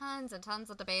be tons and tons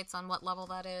of debates on what level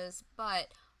that is,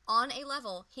 but on a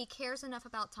level, he cares enough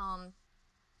about Tom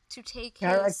to take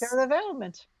character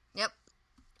development. Yep.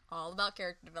 All about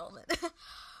character development.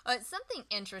 Something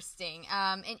interesting,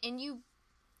 and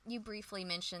you briefly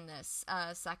mentioned this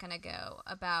a second ago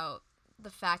about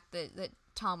the fact that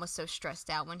Tom was so stressed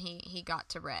out when he got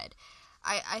to Red.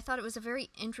 I thought it was a very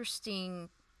interesting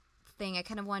thing. I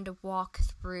kind of wanted to walk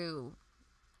through.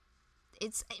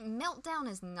 Meltdown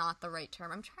is not the right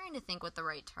term. I'm trying to think what the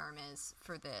right term is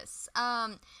for this.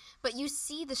 But you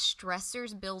see the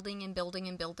stressors building and building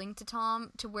and building to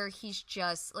Tom to where he's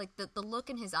just, like, the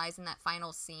look in his eyes in that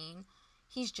final scene,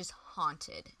 he's just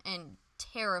haunted and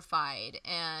terrified.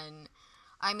 And,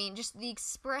 I mean, just the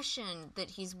expression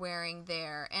that he's wearing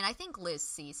there. And I think Liz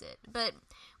sees it. But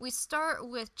we start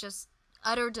with just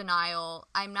utter denial.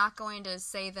 I'm not going to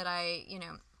say that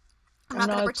I'm not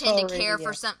going to pretend to care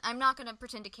for I'm not going to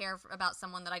pretend to care about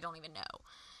someone that I don't even know.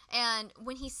 And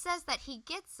when he says that, he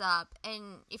gets up,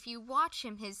 and if you watch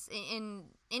him,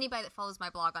 anybody that follows my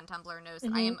blog on Tumblr knows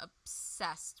that I am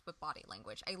obsessed with body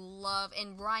language. I love,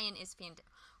 and Ryan is fantastic.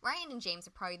 Ryan and James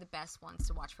are probably the best ones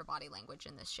to watch for body language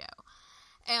in this show.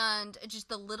 And just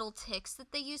the little tics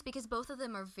that they use, because both of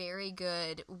them are very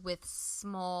good with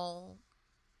small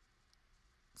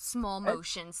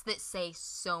motions that say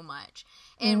so much.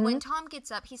 And when Tom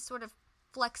gets up, he's sort of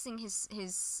flexing his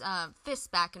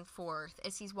fist back and forth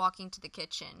as he's walking to the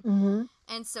kitchen.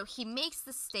 And so he makes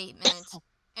the statement,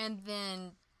 and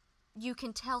then you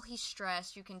can tell he's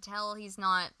stressed. You can tell he's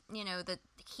not, that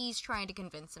he's trying to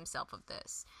convince himself of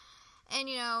this. And,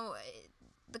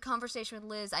 the conversation with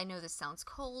Liz, I know this sounds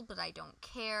cold, but I don't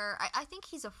care. I think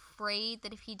he's afraid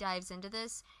that if he dives into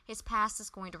this, his past is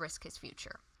going to risk his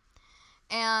future.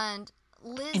 And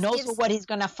Liz and also what he's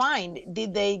gonna find.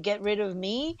 Did they get rid of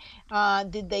me?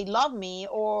 Did they love me,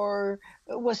 or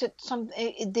was it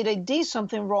did I do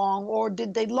something wrong, or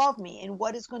did they love me? And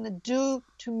what it's gonna do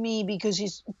to me, because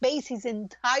he's based his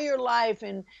entire life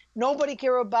and nobody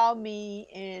care about me.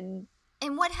 And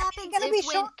what happens? It's gonna be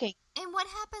shocking. And what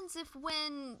happens if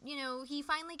when he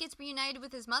finally gets reunited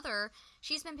with his mother?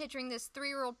 She's been picturing this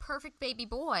 3-year-old perfect baby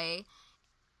boy,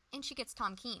 and she gets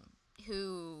Tom Keene,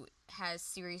 who has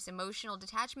serious emotional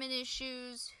detachment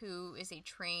issues, who is a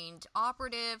trained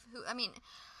operative,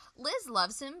 Liz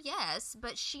loves him, yes,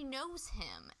 but she knows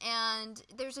him. And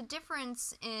there's a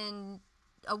difference in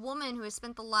a woman who has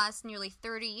spent the last nearly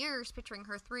 30 years picturing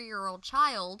her 3-year-old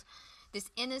child,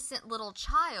 this innocent little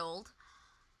child,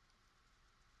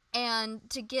 And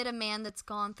to get a man that's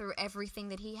gone through everything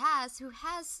that he has, who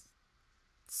has,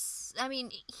 I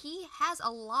mean, he has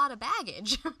a lot of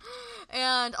baggage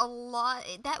and a lot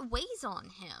that weighs on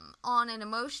him on an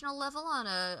emotional level, on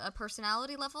a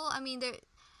personality level. I mean,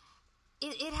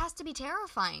 it has to be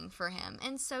terrifying for him.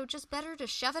 And so just better to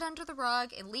shove it under the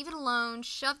rug and leave it alone,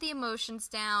 shove the emotions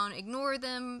down, ignore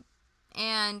them,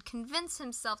 and convince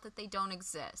himself that they don't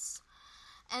exist.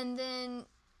 And then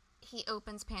he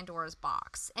opens Pandora's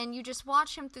box. And you just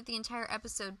watch him through the entire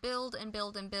episode build and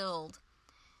build and build,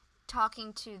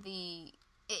 talking to the...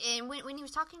 And when he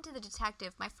was talking to the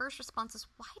detective, my first response is,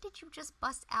 why did you just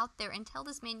bust out there and tell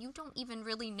this man you don't even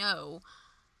really know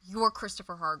you're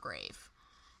Christopher Hargrave?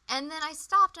 And then I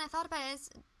stopped and I thought about it.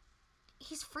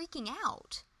 He's freaking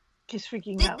out. He's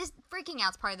freaking out. This freaking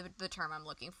out's probably the term I'm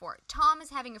looking for. Tom is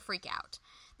having a freak out.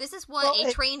 This is what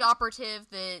a trained operative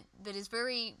that is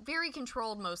very, very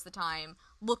controlled most of the time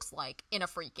looks like in a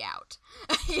freak out.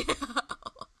 You know?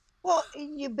 Well,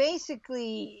 you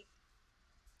basically...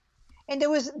 And there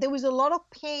was a lot of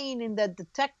pain in that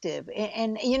detective.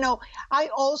 And you know, I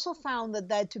also found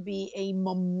that to be a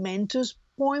momentous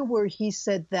point where he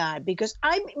said that, because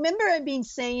I remember I've been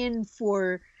saying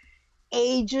for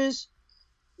ages,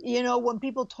 you know, when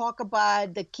people talk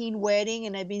about the King wedding,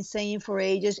 and I've been saying for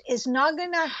ages, it's not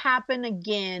going to happen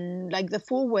again, like the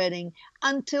full wedding,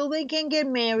 until they can get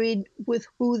married with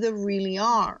who they really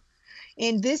are.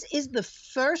 And this is the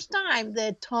first time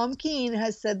that Tom King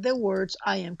has said the words,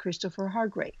 I am Christopher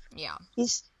Hargrave. Yeah.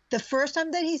 It's the first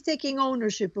time that he's taking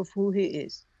ownership of who he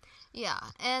is. Yeah,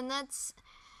 and that's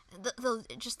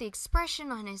just the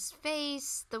expression on his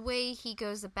face, the way he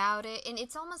goes about it, and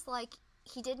it's almost like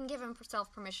he didn't give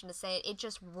himself permission to say it. It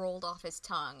just rolled off his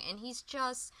tongue, and he's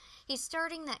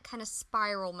starting that kind of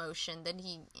spiral motion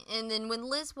and then when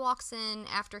Liz walks in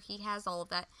after he has all of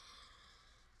that,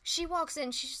 she walks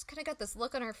in, she's just kind of got this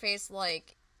look on her face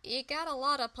like, you got a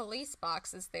lot of police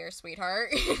boxes there,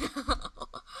 sweetheart.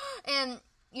 And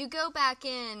you go back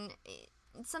in,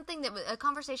 a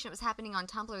conversation that was happening on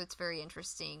Tumblr that's very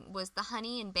interesting was the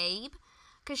Honey and Babe,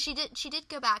 because she did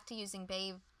go back to using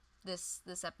Babe this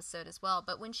episode as well,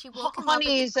 but when she woke him up...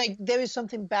 Honey is like, there is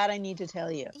something bad I need to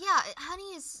tell you. Yeah,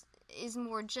 Honey is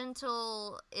more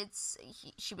gentle.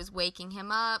 She was waking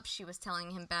him up, she was telling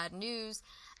him bad news.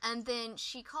 And then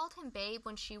she called him Babe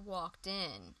when she walked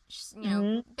in. She's, you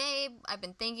know, Babe, I've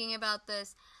been thinking about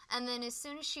this. And then as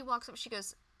soon as she walks up, she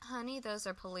goes, honey, those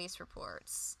are police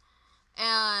reports.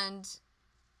 And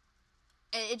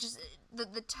it just,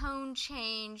 the tone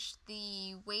changed,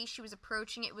 the way she was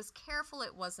approaching it was careful.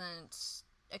 It wasn't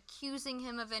accusing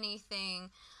him of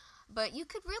anything. But you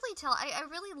could really tell, I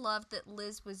really loved that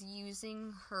Liz was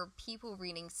using her people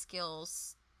reading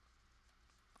skills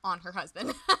on her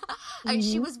husband.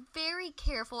 She was very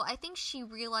careful. I think she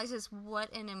realizes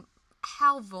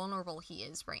how vulnerable he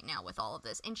is right now with all of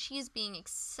this, and she is being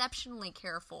exceptionally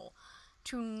careful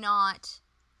to not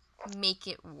make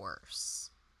it worse.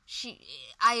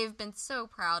 I have been so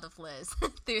proud of Liz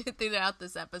throughout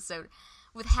this episode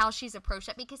with how she's approached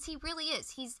that, because he really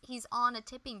is. He's on a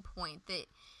tipping point that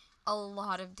a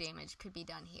lot of damage could be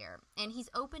done here, and he's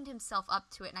opened himself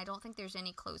up to it, and I don't think there's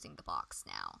any closing the box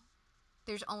now.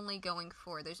 There's only going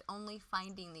forward. There's only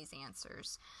finding these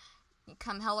answers.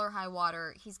 Come hell or high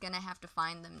water, he's going to have to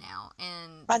find them now.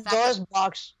 And Pandora's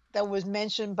box that was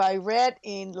mentioned by Red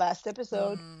in last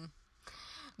episode.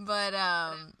 But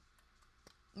I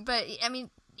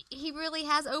mean, he really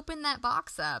has opened that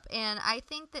box up. And I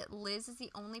think that Liz is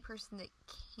the only person that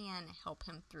can help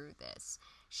him through this.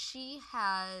 She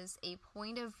has a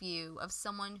point of view of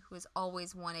someone who has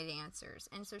always wanted answers.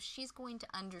 And so she's going to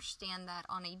understand that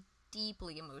on a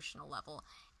deeply emotional level,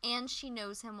 and she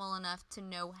knows him well enough to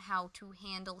know how to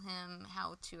handle him,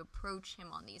 how to approach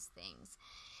him on these things.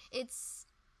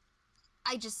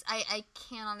 I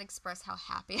cannot express how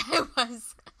happy I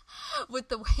was with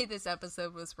the way this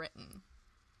episode was written.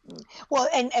 Well,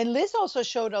 and Liz also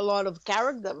showed a lot of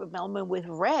character development with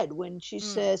Red when she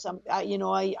says,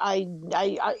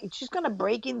 she's going to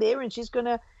break in there and she's going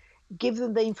to give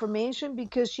them the information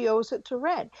because she owes it to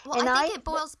Red. Well, and I think it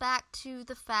boils back to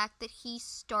the fact that he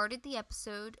started the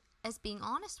episode as being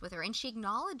honest with her, and she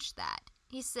acknowledged that.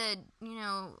 He said,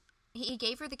 he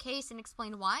gave her the case and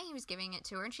explained why he was giving it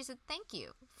to her, and she said, thank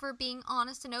you for being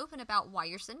honest and open about why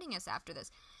you're sending us after this.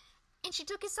 And she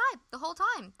took his side the whole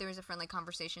time. There was a friendly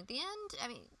conversation at the end. I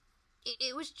mean,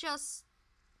 it was just,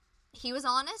 he was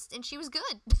honest and she was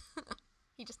good.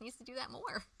 He just needs to do that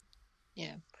more.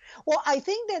 Yeah. Well, I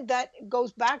think that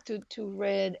goes back to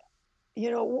Red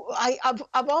I've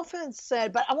often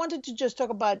said, but I wanted to just talk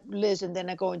about Liz, and then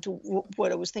I go into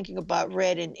what I was thinking about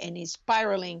Red and his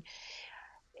spiraling.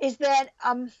 Is that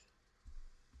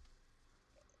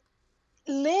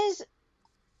Liz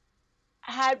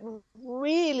had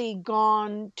really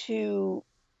gone to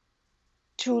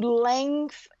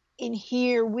length in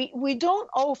here. We don't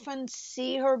often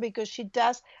see her because she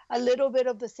does a little bit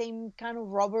of the same kind of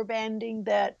rubber banding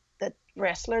that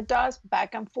Ressler does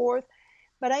back and forth.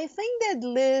 But I think that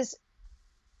Liz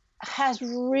has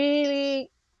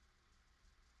really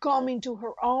come into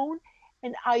her own,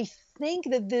 and I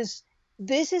think that this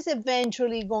is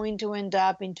eventually going to end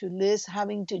up into Liz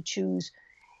having to choose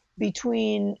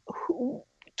between who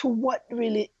to what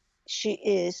really she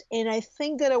is. And I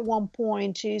think that at one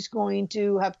point she's going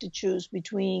to have to choose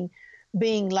between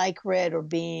being like Red or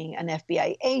being an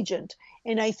FBI agent.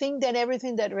 And I think that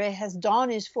everything that Red has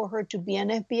done is for her to be an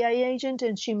FBI agent,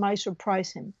 and she might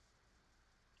surprise him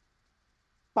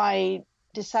by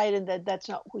deciding that that's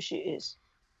not who she is.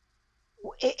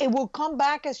 It will come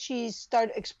back as she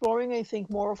starts exploring, I think,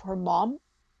 more of her mom.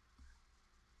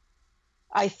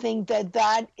 I think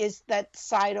that is that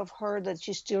side of her that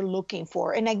she's still looking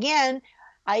for. And again,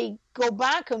 I go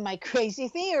back on my crazy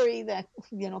theory that,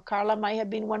 Carla might have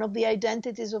been one of the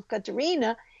identities of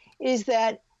Katerina, is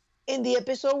that in the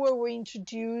episode where we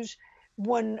introduce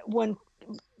when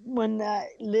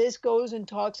Liz goes and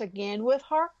talks again with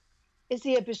her, it's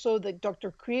the episode that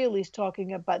Dr. Creel is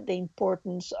talking about the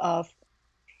importance of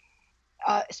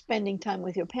spending time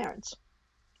with your parents.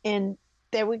 And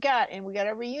there we got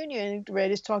a reunion.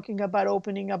 Red is talking about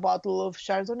opening a bottle of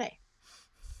Chardonnay.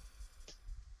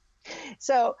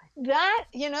 So that,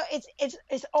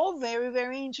 it's all very,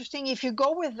 very interesting. If you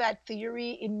go with that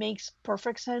theory, it makes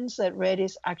perfect sense that Red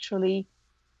is actually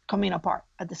coming apart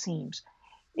at the seams.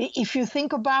 If you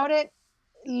think about it,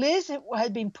 Liz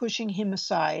had been pushing him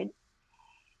aside.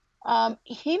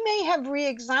 He may have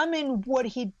re-examined what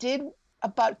he did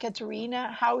about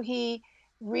Katerina, how he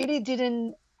really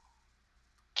didn't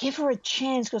give her a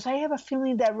chance, because I have a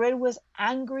feeling that Red was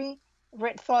angry.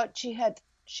 Red thought she had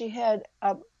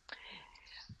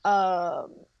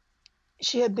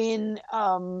been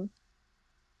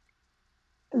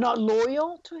not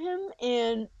loyal to him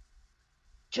and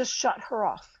just shut her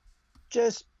off,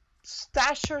 just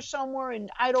stash her somewhere,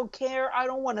 and I don't care. I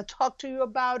don't want to talk to you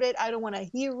about it. I don't want to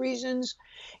hear reasons.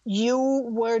 You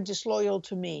were disloyal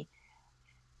to me.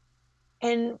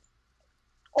 And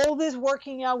all this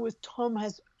working out with Tom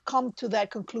has come to that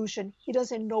conclusion. He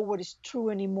doesn't know what is true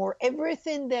anymore.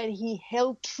 Everything that he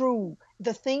held true,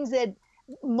 the things that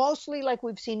mostly like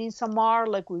we've seen in Samar,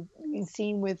 like we've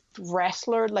seen with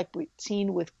Ressler, like we've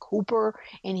seen with Cooper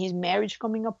and his marriage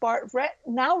coming apart.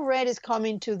 Now Red is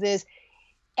coming to this.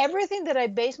 Everything that I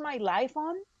based my life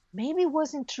on maybe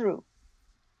wasn't true.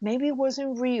 Maybe it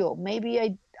wasn't real.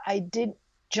 Maybe I did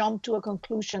jump to a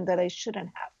conclusion that I shouldn't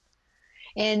have.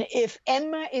 And if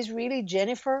Emma is really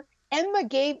Jennifer, Emma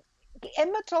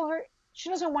told her she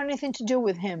doesn't want anything to do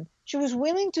with him. She was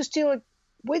willing to steal a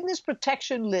witness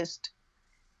protection list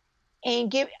and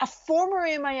give a former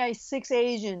MI6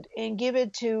 agent and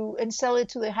sell it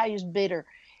to the highest bidder.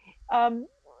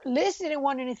 Liz didn't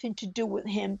want anything to do with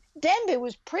him. Denby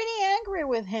was pretty angry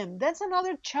with him. That's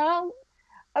another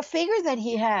a figure that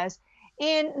he has.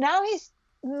 And now he's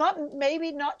not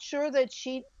sure that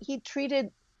he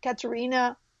treated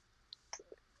Katerina,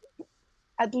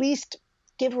 at least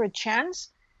give her a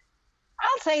chance.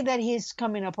 I'll say that he's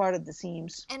coming apart at the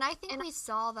seams. And I think we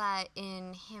saw that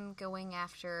in him going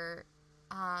after,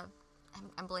 I'm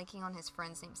blanking on his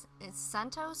friend's name. Is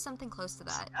Santos? Something close to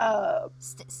that.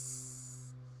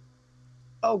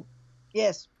 Oh,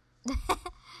 yes.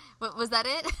 Was that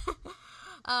it?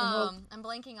 I'm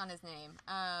blanking on his name.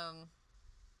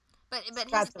 But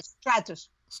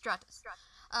Stratus.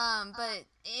 But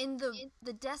in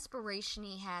the desperation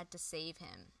he had to save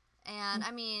him, and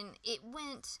I mean, it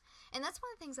went, and that's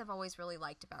one of the things I've always really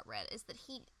liked about Red is that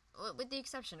he, with the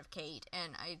exception of Kate,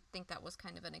 and I think that was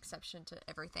kind of an exception to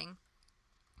everything.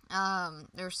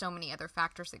 There are so many other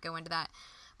factors that go into that,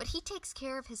 but he takes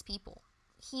care of his people.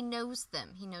 He knows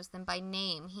them. He knows them by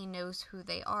name. He knows who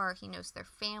they are. He knows their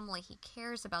family. He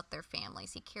cares about their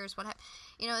families. He cares what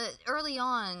happened. Early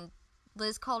on,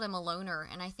 Liz called him a loner,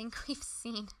 and I think we've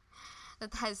seen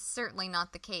that is certainly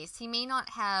not the case. They may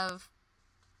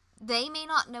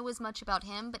not know as much about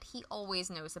him, but he always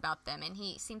knows about them, and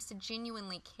he seems to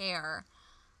genuinely care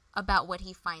about what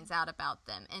he finds out about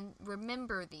them and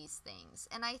remember these things.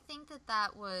 And I think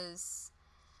that was...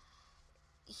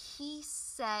 he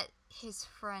set his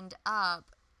friend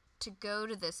up to go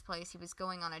to this place. He was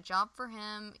going on a job for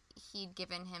him. He'd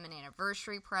given him an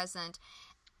anniversary present.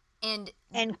 And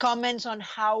comments on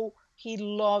how he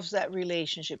loves that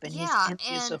relationship and he's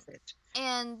envious of it.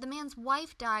 And the man's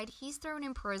wife died. He's thrown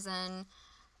in prison,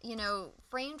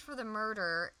 framed for the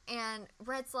murder. And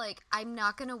Red's like, I'm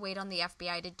not going to wait on the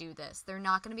FBI to do this. They're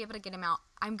not going to be able to get him out.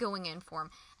 I'm going in for him.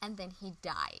 And then he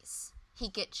dies. He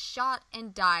gets shot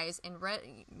and dies in Red's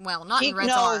arms.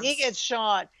 No, he gets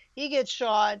shot.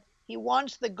 He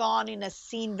wants the gun in a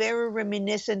scene very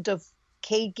reminiscent of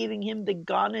Kate giving him the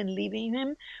gun and leaving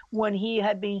him when he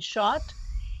had been shot.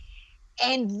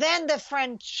 And then the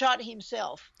friend shot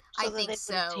himself. I think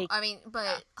so. I mean,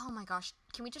 but, oh my gosh.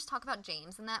 Can we just talk about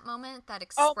James in that moment? That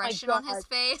expression on his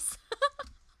face?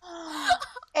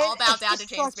 All bow down to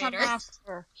James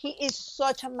Spader. He is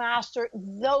such a master.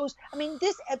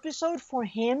 This episode for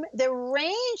him, the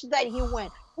range that he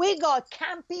went. We got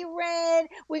campy Red.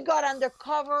 We got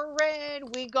undercover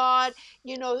Red. We got,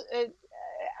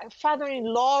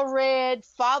 father-in-law Red,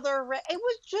 father Red. It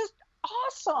was just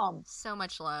awesome. So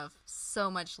much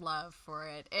love for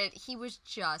it. He was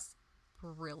just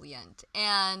brilliant.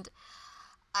 And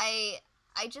I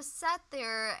just sat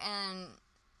there and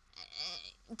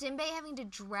Dembe having to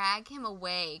drag him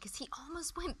away because he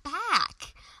almost went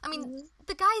back. I mean,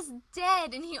 the guy's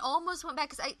dead and he almost went back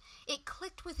because it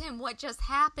clicked with him what just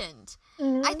happened.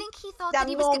 I think he thought that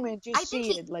he was I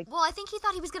think he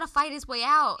thought he was going to fight his way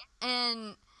out,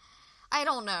 and I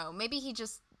don't know. Maybe he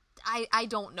just I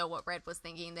don't know what Red was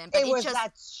thinking then. But it was just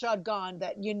that shotgun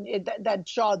that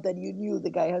shot that you knew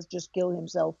the guy has just killed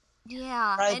himself.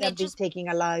 Yeah, rather than be taken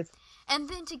alive. And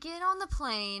then to get on the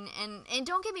plane, and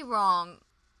don't get me wrong,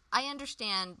 I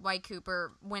understand why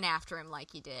Cooper went after him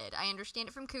like he did. I understand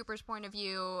it from Cooper's point of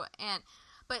view,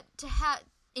 but to have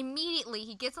immediately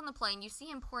he gets on the plane, you see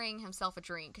him pouring himself a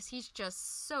drink because he's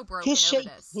just so broken over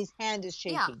this. His hand is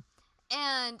shaking.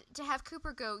 Yeah. And to have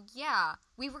Cooper go, yeah,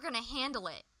 we were going to handle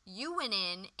it. You went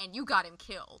in and you got him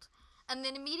killed. And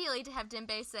then immediately to have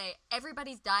Dembe say,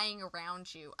 everybody's dying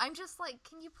around you. I'm just like,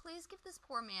 can you please give this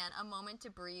poor man a moment to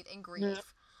breathe and grieve?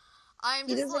 Yeah.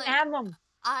 He doesn't have them.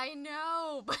 I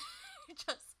know, but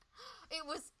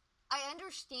I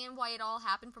understand why it all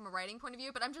happened from a writing point of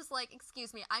view, but I'm just like,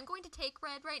 excuse me, I'm going to take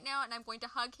Red right now and I'm going to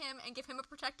hug him and give him a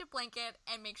protective blanket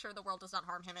and make sure the world does not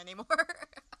harm him anymore.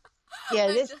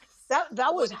 Yeah,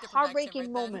 that was a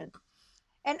heartbreaking moment.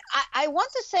 And I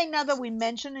want to say, now that we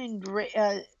mentioned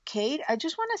Kate, I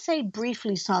just want to say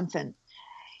briefly something.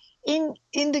 In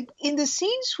the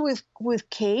scenes with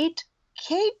Kate,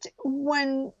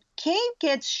 when Kate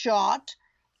gets shot,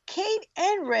 Kate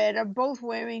and Red are both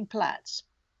wearing plaids,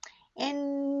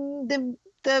 and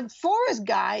the forest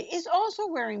guy is also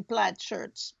wearing plaid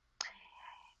shirts.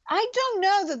 I don't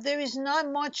know that there is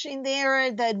not much in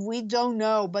there that we don't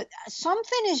know, but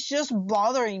something is just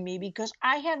bothering me because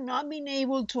I have not been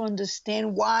able to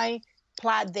understand why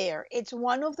plaid there. It's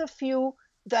one of the few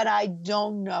that I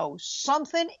don't know.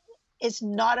 Something is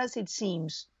not as it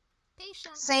seems.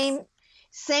 Patience.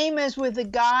 Same as with the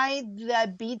guy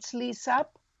that beats Liz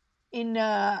up in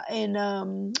the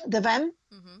van.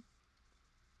 Mm-hmm.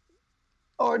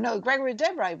 Or no, Gregory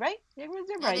Debray, right? Gregory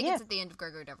Debray, I think it's at the end of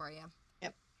Gregory Debray, yeah.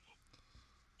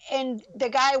 And the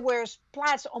guy wears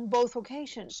plaids on both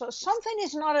occasions. So something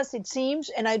is not as it seems,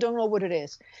 and I don't know what it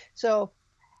is. So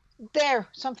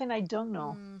something I don't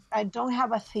know. I don't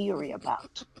have a theory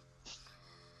about.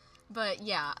 But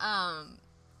yeah,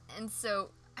 and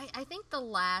so I think the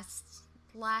last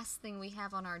thing we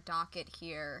have on our docket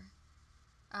here,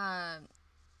 the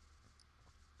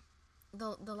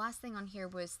last thing on here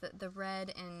was the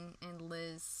Red and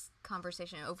Liz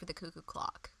conversation over the cuckoo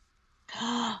clock.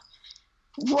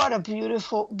 What a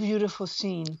beautiful, beautiful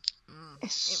scene.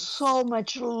 It's so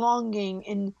much longing.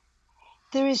 And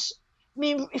there is,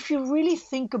 if you really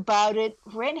think about it,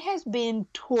 Red has been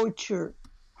tortured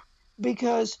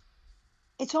because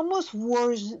it's almost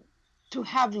worse to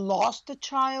have lost a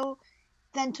child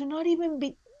than to not even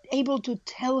be able to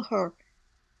tell her,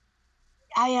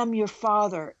 I am your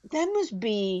father. That must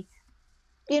be,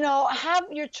 have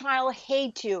your child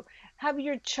hate you. Have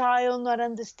your child not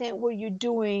understand what you're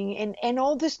doing, and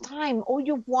all this time, all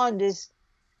you want is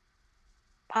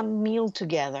a meal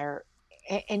together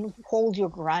and hold your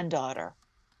granddaughter.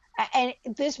 And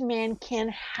this man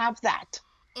can't have that.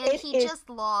 And just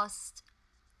lost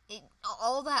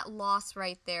all that loss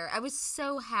right there. I was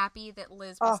so happy that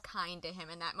Liz was kind to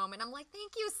him in that moment. I'm like,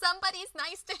 thank you, somebody's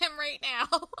nice to him right now.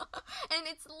 And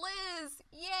it's Liz.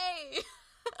 Yay.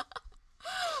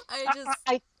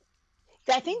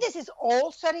 I think this is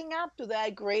all setting up to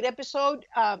that great episode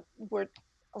where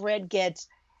Red gets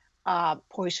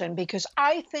poison, because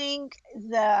I think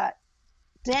that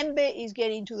Dembe is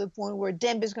getting to the point where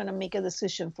Dembe is going to make a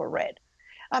decision for Red.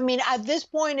 I mean, at this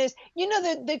point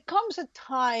there comes a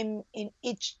time in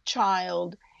each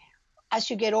child as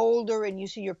you get older and you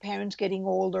see your parents getting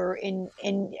older, and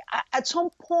at some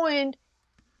point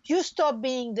you stop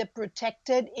being the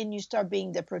protected and you start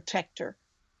being the protector.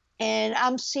 And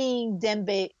I'm seeing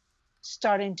Dembe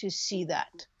starting to see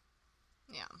that.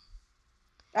 Yeah.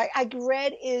 I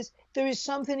read there is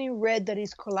something in Red that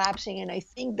is collapsing, and I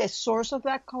think the source of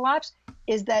that collapse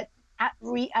is that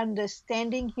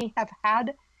re-understanding he have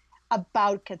had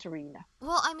about Katerina.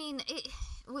 Well, I mean,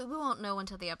 we won't know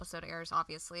until the episode airs,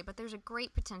 obviously, but there's a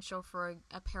great potential for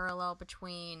a parallel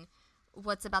between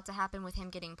what's about to happen with him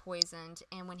getting poisoned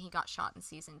and when he got shot in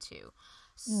season 2.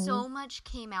 Mm-hmm. So much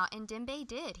came out, and Dembe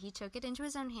did. He took it into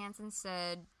his own hands and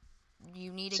said,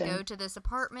 you need to go to this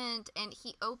apartment, and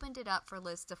he opened it up for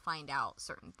Liz to find out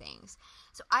certain things.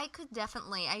 So I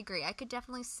agree, I could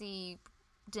definitely see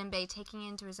Dembe taking it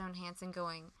into his own hands and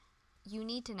going, you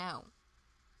need to know.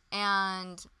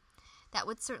 And that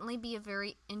would certainly be a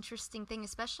very interesting thing,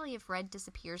 especially if Red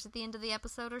disappears at the end of the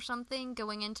episode or something,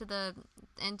 going into the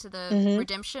mm-hmm.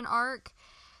 redemption arc,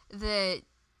 to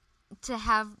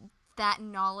have that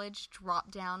knowledge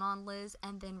drop down on Liz,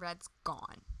 and then Red's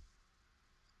gone.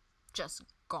 Just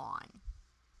gone.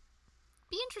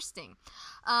 Be interesting.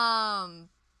 We'll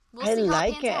see how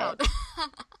it pans out.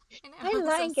 I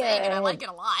like it. And I like it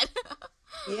a lot.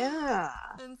 Yeah.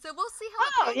 And so we'll see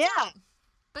how it pans out.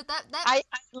 But I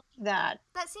like that.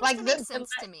 That seems to make sense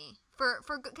to me.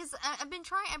 Because I've been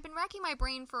racking my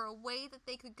brain for a way that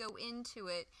they could go into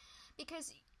it,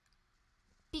 because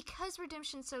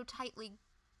Redemption's so tightly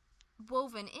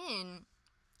woven in.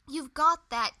 You've got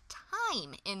that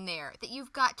time in there that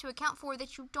you've got to account for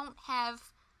that you don't have.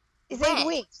 It's 8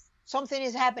 weeks. Something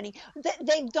is happening.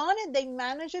 They've done it. They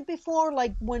managed it before,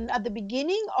 like when at the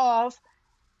beginning of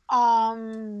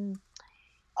Lord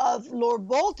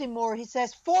Baltimore, he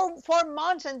says 4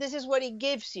 months, and this is what he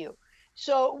gives you.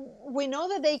 So we know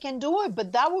that they can do it,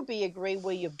 but that would be a great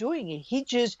way of doing it. We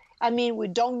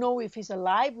don't know if he's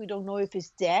alive. We don't know if he's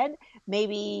dead.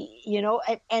 Maybe,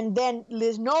 and then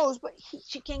Liz knows, but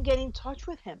she can get in touch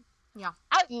with him. Yeah.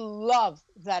 I love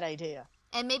that idea.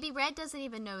 And maybe Red doesn't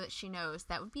even know that she knows.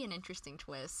 That would be an interesting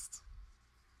twist.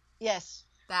 Yes.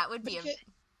 That would be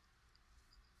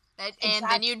and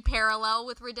then you'd parallel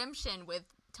with Redemption, with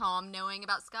Tom knowing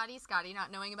about Scotty, Scotty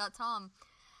not knowing about Tom.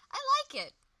 I like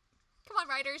it. Come on,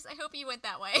 writers. I hope you went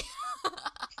that way.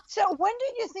 So when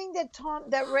did you think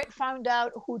that Red found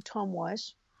out who Tom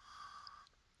was?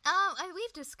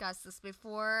 We've discussed this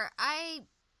before.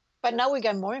 But now we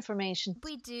got more information.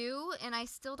 We do, and I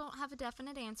still don't have a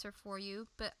definite answer for you,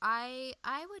 but I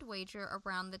would wager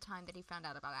around the time that he found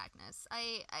out about Agnes.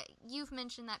 You've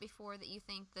mentioned that before, that you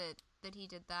think that he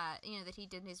did that, that he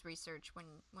did his research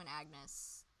when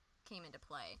Agnes came into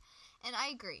play. And I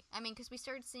agree. I mean, because we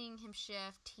started seeing him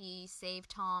shift. He saved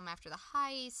Tom after the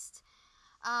heist.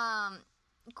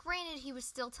 Granted, he was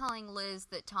still telling Liz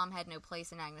that Tom had no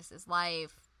place in Agnes's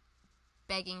life,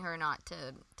 begging her not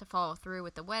to follow through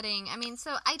with the wedding. I mean,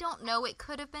 so I don't know. It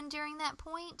could have been during that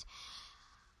point.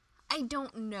 I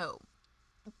don't know.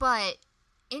 But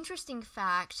interesting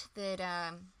fact that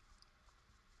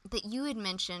that you had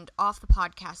mentioned off the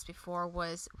podcast before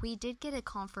was we did get a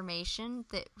confirmation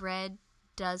that Red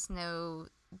does know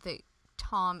that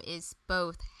Tom is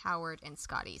both Howard and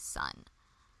Scotty's son.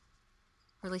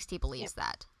 Or at least he believes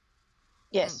that.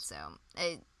 Yes. And so,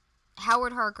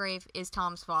 Howard Hargrave is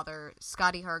Tom's father.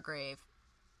 Scotty Hargrave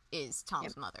is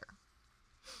Tom's mother.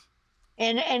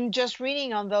 And just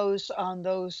reading on those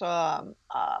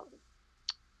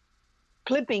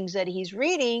clippings that he's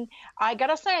reading, I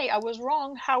gotta say I was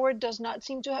wrong. Howard does not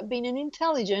seem to have been an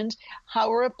intelligence.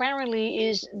 Howard apparently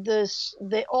is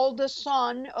the oldest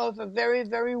son of a very,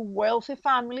 very wealthy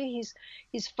family.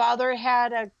 His father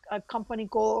had a company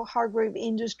called Hargrave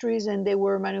Industries, and they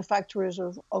were manufacturers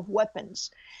of weapons.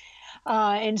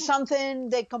 And something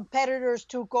the competitors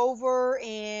took over,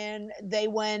 and they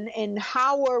went, and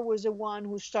Howard was the one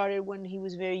who started when he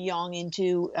was very young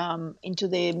into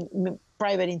the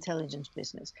private intelligence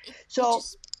business. So it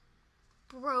just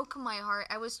broke my heart.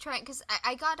 I was trying, because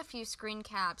I got a few screen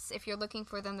caps. If you're looking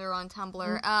for them, they're on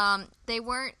Tumblr. Mm-hmm. They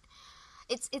weren't.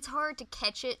 It's hard to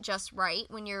catch it just right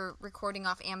when you're recording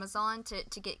off Amazon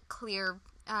to get clear.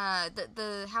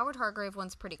 The Howard Hargrave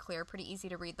one's pretty clear, pretty easy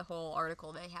to read the whole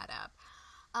article they had up.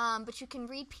 But you can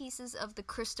read pieces of the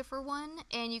Christopher one,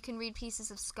 and you can read pieces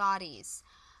of Scotty's.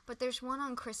 But there's one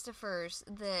on Christopher's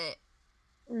that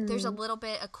there's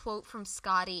a quote from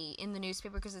Scotty in the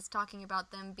newspaper, because it's talking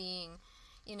about them being,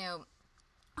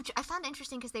 which I found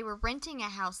interesting because they were renting a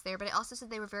house there, but it also said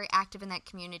they were very active in that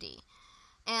community.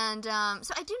 And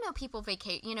so I do know people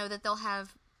vacate, that they'll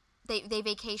have, they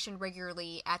vacation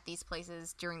regularly at these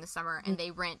places during the summer, and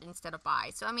they rent instead of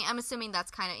buy. So, I mean, I'm assuming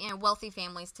that's kind of, wealthy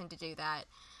families tend to do that.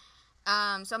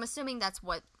 So I'm assuming that's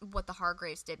what the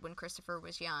Hargraves did when Christopher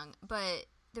was young. But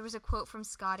there was a quote from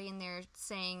Scotty in there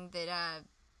saying that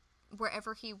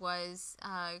wherever he was,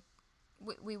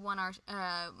 we want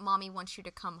Mommy wants you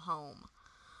to come home,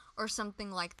 or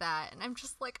something like that. And I'm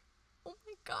just like, oh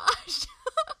my gosh.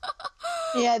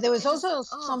 Yeah, there was also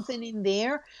something in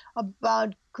there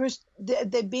about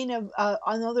there being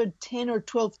another 10 or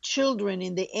 12 children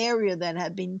in the area that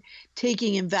had been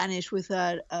taken and vanished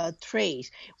without a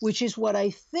trace, which is what I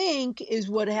think is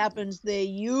what happens. They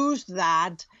use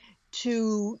that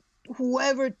to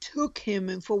whoever took him,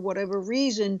 and for whatever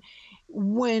reason,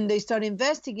 when they start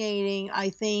investigating, I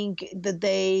think that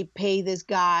they pay this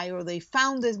guy, or they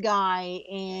found this guy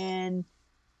and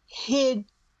hid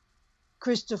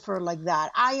Christopher like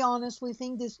that. I honestly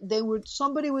think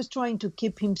somebody was trying to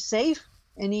keep him safe,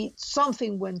 and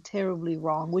something went terribly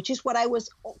wrong, which is what I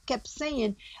kept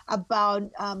saying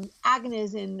about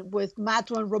Agnes and with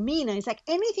Matthew and Romina. It's like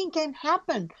anything can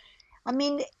happen. I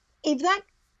mean, if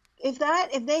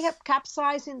they have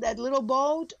capsized in that little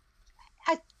boat,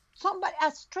 a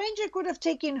stranger could have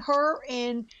taken her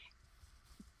and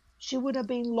she would have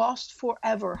been lost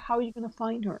forever. How are you going to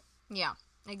find her? Yeah,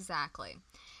 exactly.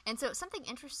 And so something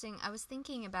interesting I was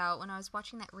thinking about when I was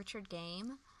watching that Richard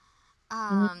Game,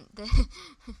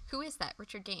 who is that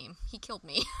Richard Game? He killed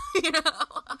me,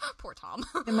 poor Tom.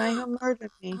 He might have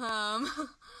murdered me.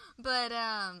 But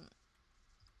I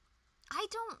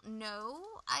don't know.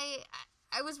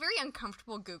 I was very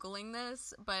uncomfortable Googling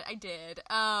this, but I did.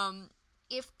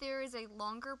 If there is a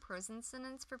longer prison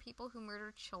sentence for people who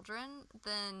murder children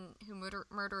than who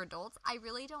murder adults, I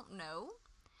really don't know.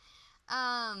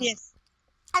 Yes.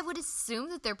 I would assume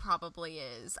that there probably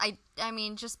is. I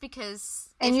mean, just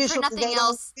because, and if for nothing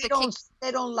else,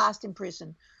 they don't last in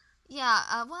prison.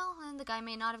 Yeah, well, and the guy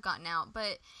may not have gotten out,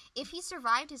 but if he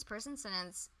survived his prison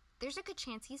sentence, there's a good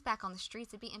chance he's back on the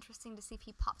streets. It'd be interesting to see if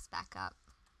he pops back up.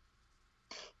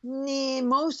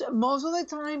 Most of the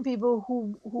time, people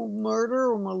who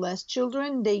murder or molest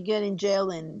children, they get in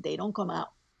jail and they don't come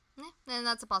out. Yeah, and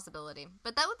that's a possibility.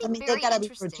 But that would be very they gotta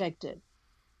interesting. Be protected.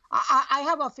 I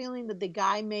have a feeling that the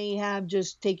guy may have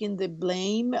just taken the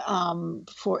blame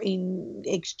in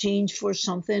exchange for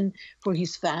something for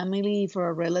his family, for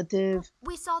a relative.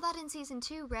 We saw that in season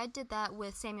 2. Red did that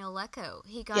with Samuel Lecco.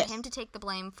 He got him to take the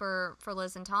blame for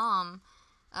Liz and Tom.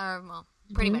 Well,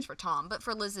 pretty much for Tom, but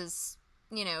for Liz's,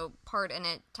 part in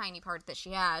it, tiny part that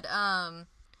she had.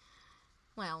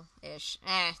 Well, ish.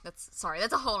 That's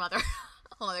a whole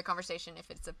other conversation if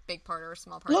it's a big part or a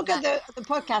small part. Look at the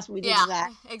podcast we did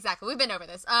that. Exactly. We've been over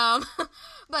this.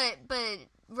 But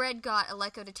Red got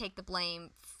Aleko to take the blame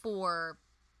for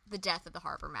the death of the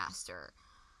harbor master,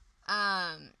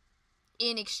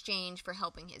 in exchange for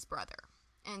helping his brother.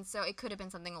 And so it could have been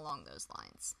something along those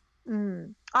lines.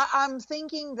 I'm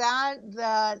thinking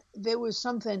that there was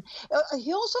something.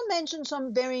 He also mentioned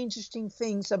some very interesting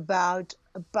things about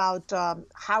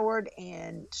Howard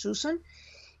and Susan.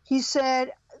 He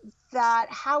said that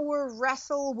Howard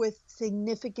wrestled with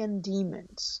significant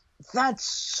demons. That's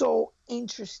so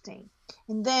interesting.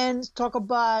 And then talk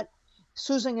about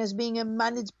Susan as being a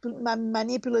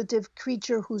manipulative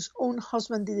creature whose own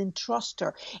husband didn't trust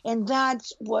her. And that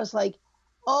was like,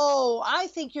 oh, I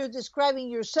think you're describing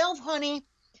yourself, honey,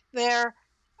 there.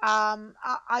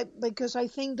 Because I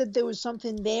think that there was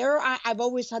something there. I've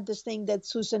always had this thing that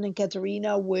Susan and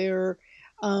Katerina were...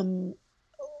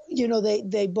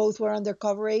 they both were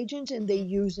undercover agents, and they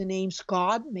used the name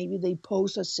Scott. Maybe they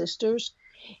posed as sisters.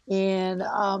 And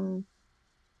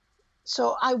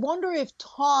so I wonder if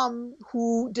Tom,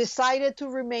 who decided to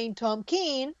remain Tom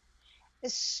Keene,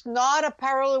 is not a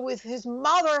parallel with his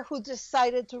mother, who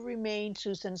decided to remain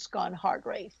Susan Scott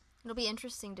Hargrave. It'll be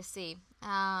interesting to see.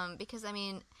 Because, I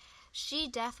mean, she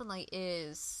definitely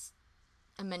is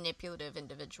a manipulative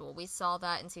individual. We saw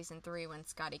that in season 3 when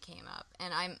Scotty came up.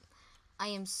 And I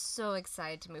am so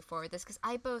excited to move forward with this because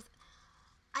I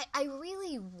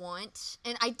really want,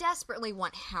 and I desperately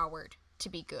want Howard to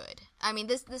be good. I mean,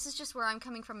 this is just where I'm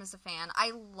coming from as a fan.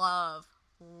 I love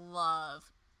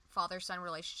father-son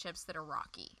relationships that are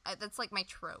rocky. That's like my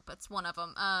trope. That's one of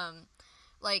them.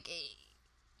 Like,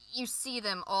 you see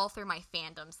them all through my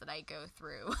fandoms that I go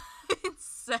through.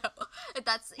 So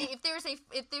that's if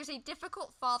there's a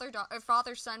difficult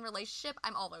father-son relationship,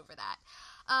 I'm all over that.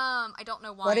 I don't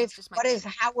know why. What It's if just my what thing. if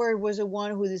Howard was the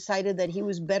one who decided that he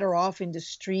was better off in the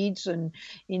streets and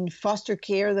in foster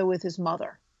care than with his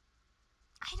mother?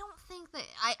 I don't think that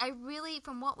I really,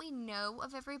 from what we know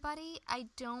of everybody, I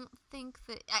don't think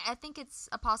that I think it's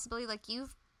a possibility, like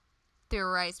you've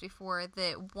theorized before,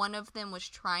 that one of them was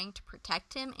trying to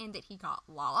protect him and that he got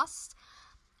lost.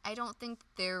 I don't think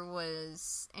there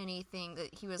was anything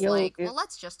that he was like, well,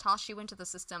 let's just toss you into the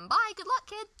system. Bye, good luck,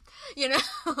 kid. You know,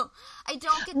 I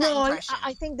don't get that impression.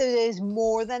 I think there is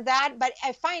more than that, but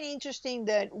I find interesting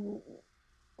that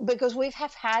because we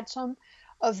have had some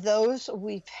of those,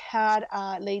 we've had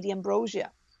Lady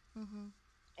Ambrosia. Mm-hmm.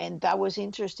 And that was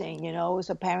interesting, you know. It was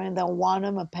a parent that want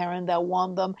them, a parent that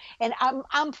want them, and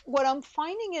what I'm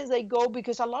finding as I go,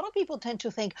 because a lot of people tend to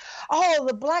think, oh,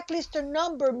 the blacklister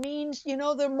number means, you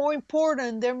know, they're more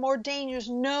important, they're more dangerous.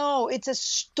 No, it's a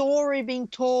story being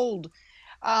told.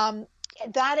 Um,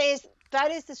 that is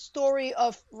the story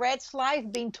of Red's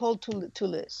life being told to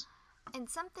Liz. And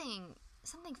something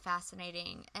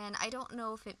fascinating, and I don't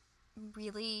know if it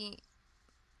really.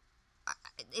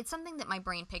 It's something that my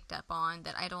brain picked up on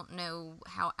that I don't know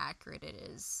how accurate it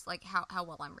is, like how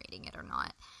well I'm rating it or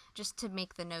not. Just to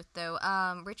make the note, though,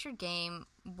 Richard Game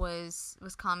was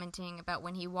commenting about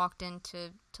when he walked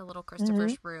into little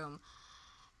Christopher's room,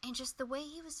 and just the way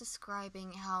he was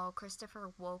describing how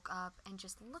Christopher woke up and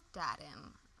just looked at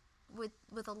him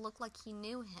with a look like he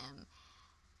knew him,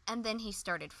 and then he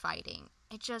started fighting.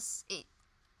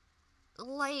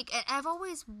 I've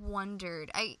always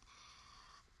wondered.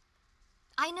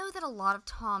 I know that a lot of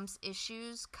Tom's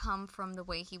issues come from the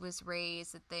way he was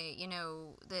raised, that they, you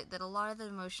know, that a lot of the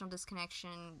emotional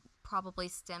disconnection probably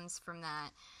stems from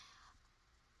that.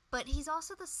 But he's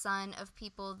also the son of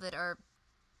people that are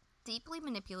deeply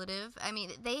manipulative. I mean,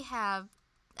 I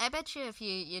bet you if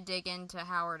you dig into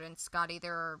Howard and Scotty,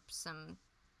 there are some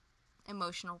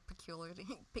emotional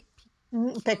peculiarities.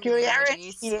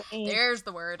 Yeah. There's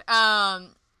the word.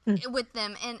 With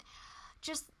them. And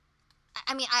just...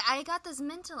 I mean, I got this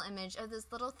mental image of this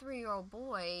little 3-year-old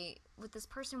boy with this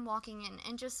person walking in,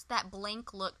 and just that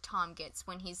blank look Tom gets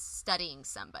when he's studying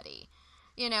somebody.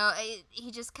 You know,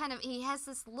 he just kind of, he has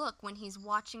this look when he's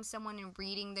watching someone and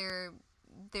reading their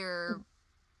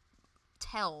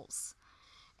tells.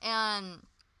 And,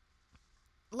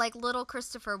 like, little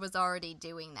Christopher was already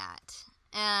doing that.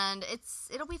 And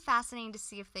it'll be fascinating to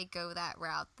see if they go that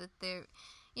route, that they're,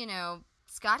 you know...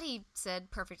 Scotty said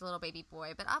perfect little baby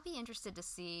boy, but I'll be interested to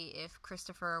see if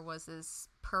Christopher was as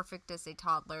perfect as a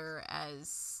toddler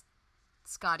as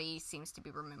Scotty seems to be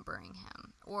remembering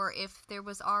him. Or if there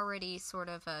was already sort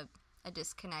of a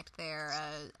disconnect there.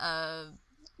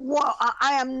 Well,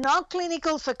 I am not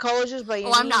clinical psychologist by any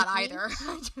means. I'm not either.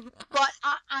 But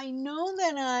I know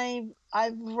that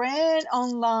I've read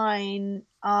online,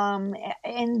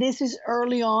 and this is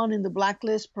early on in the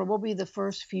Blacklist, probably the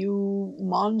first few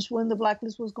months when the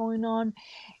Blacklist was going on,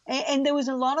 and there was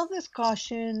a lot of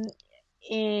discussion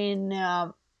in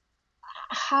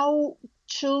how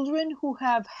children who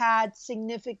have had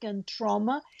significant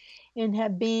trauma and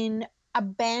have been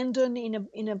abandoned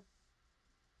in a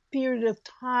period of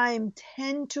time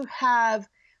tend to have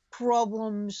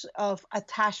problems of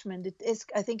attachment.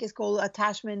 I think it's called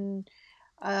attachment.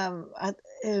 Yeah,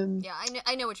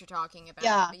 I know what you're talking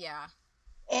about. Yeah.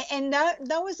 And that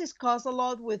was discussed a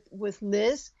lot with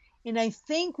Liz, and I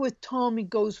think with Tom it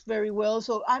goes very well.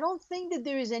 So I don't think that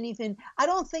there is anything. I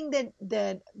don't think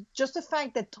that just the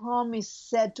fact that Tom is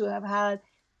said to have had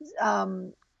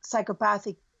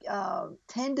psychopathic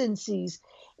tendencies,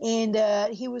 and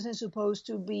he wasn't supposed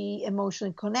to be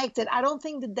emotionally connected. I don't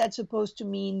think that that's supposed to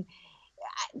mean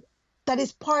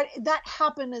that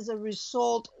happened as a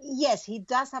result. Yes, he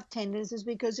does have tendencies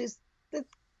because he's the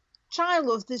child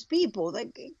of these people.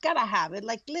 They gotta have it,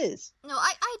 like Liz. No,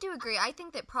 I do agree. I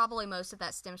think that probably most of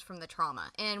that stems from the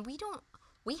trauma, and we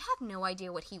have no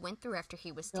idea what he went through after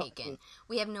he was taken.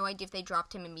 We have no idea if they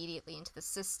dropped him immediately into the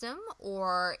system,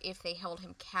 or if they held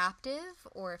him captive,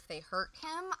 or if they hurt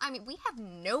him. I mean, we have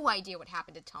no idea what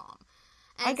happened to Tom.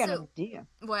 And I got an idea.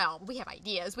 Well, we have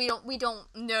ideas. We don't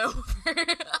know.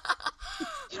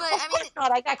 But I mean,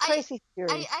 not. I got crazy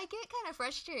theories. I get kind of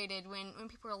frustrated when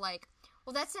people are like,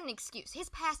 well, that's an excuse. His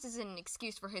past isn't an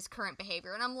excuse for his current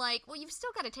behavior. And I'm like, well, you've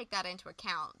still got to take that into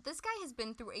account. This guy has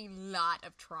been through a lot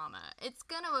of trauma. It's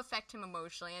going to affect him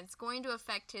emotionally, and it's going to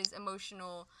affect his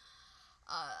emotional,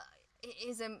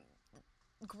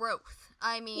 growth.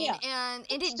 I mean, yeah. and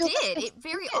it did. It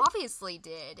very obviously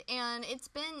did. And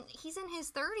he's in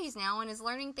his 30s now and is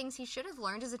learning things he should have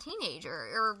learned as a teenager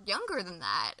or younger than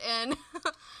that. And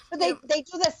But they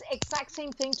do this exact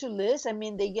same thing to Liz. I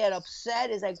mean, they get upset.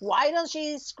 It's like, why don't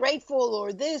she's grateful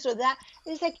or this or that?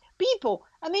 It's like, people,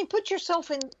 I mean, put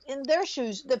yourself in their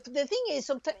shoes. The thing is,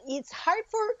 sometimes it's hard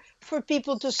for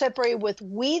people to separate with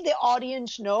we, the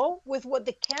audience, know with what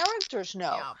the characters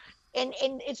know. Yeah. And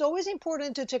it's always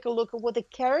important to take a look at what the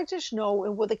characters know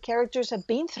and what the characters have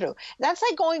been through. That's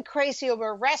like going crazy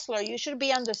over a Ressler. You should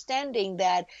be understanding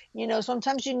that,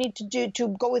 sometimes you need to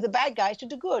go with the bad guys to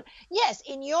do good. Yes,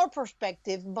 in your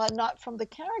perspective, but not from the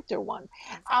character one.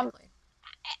 Exactly.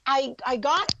 I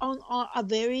got on a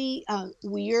very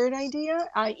weird idea.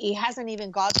 It hasn't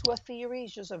even got to a theory.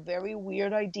 It's just a very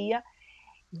weird idea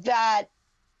that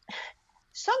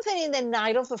something in the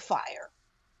Night of the Fire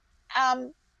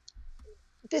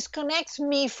disconnects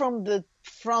me from the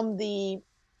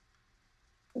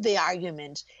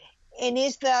argument, and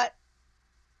is that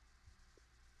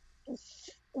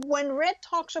when Red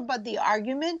talks about the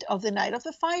argument of the Night of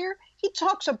the Fire, he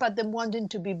talks about them wanting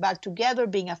to be back together,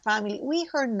 being a family. We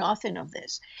heard nothing of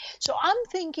this. So I'm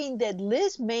thinking that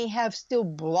Liz may have still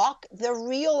blocked the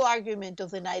real argument of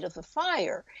the Night of the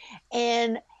Fire,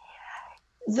 and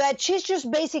that she's just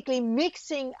basically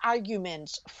mixing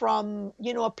arguments from,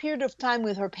 a period of time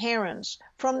with her parents,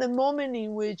 from the moment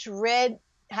in which Red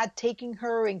had taken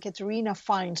her and Katerina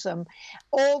finds them,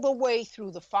 all the way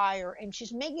through the fire, and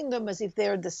she's making them as if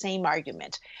they're the same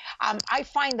argument. I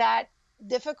find that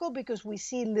difficult because we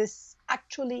see Liz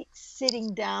actually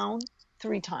sitting down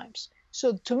 3 times.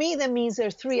 So to me, that means there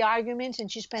are 3 arguments, and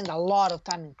she spent a lot of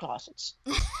time in closets.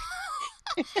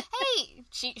 Hey,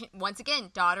 she, once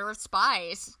again, daughter of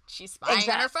spies. She's spying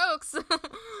on her folks.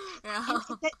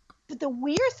 But the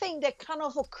weird thing that kind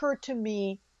of occurred to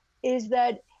me is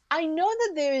that I know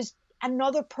that there's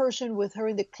another person with her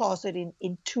in the closet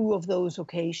in 2 of those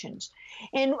occasions.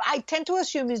 And I tend to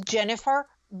assume it's Jennifer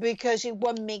because it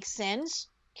would make sense.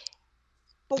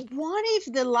 But what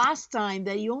if the last time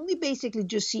that you only basically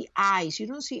just see eyes, you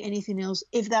don't see anything else,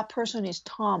 if that person is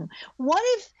Tom? What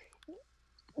if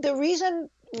the reason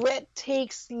Red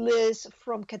takes Liz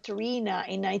from Katerina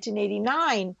in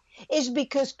 1989 is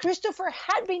because Christopher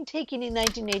had been taken in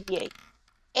 1988,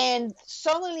 and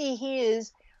suddenly he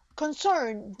is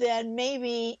concerned that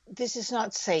maybe this is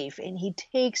not safe, and he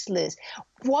takes Liz.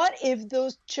 What if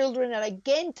those children are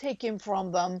again taken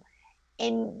from them,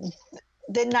 and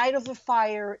the Night of the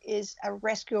Fire is a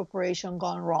rescue operation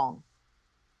gone wrong?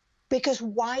 Because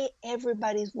why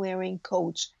everybody's wearing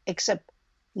coats except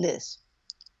Liz?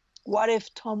 What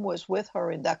if Tom was with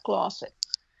her in that closet?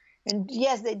 And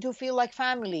yes, they do feel like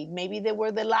family. Maybe they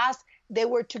were the last, they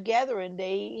were together and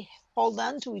they hold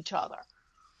on to each other.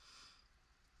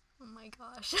 Oh my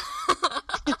gosh.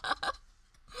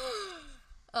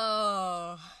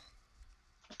 Oh,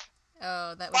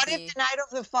 that would What be... if the Night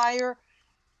of the Fire,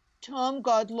 Tom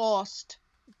got lost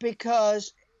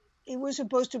because it was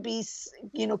supposed to be,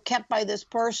 kept by this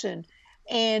person,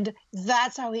 and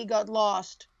that's how he got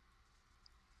lost.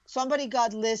 Somebody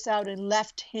got Liz out and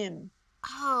left him.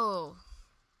 Oh.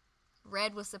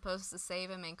 Red was supposed to save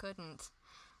him and couldn't.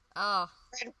 Oh.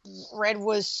 Red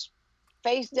was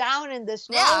face down in the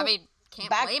snow. Yeah, I mean, can't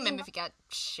blame him if he got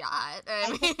shot.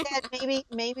 I think that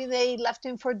maybe they left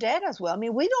him for dead as well. I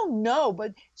mean, we don't know,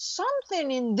 but something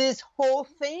in this whole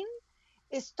thing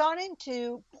is starting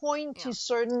to point to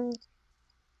certain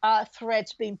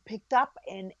threads being picked up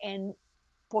and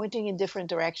pointing in different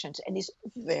directions, and it's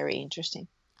very interesting.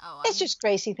 It's just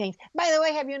crazy things. By the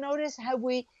way, have you noticed how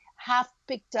we have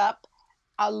picked up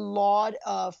a lot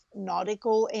of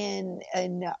nautical and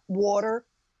water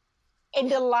in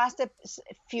the last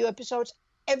few episodes?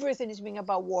 Everything is being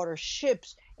about water,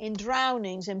 ships and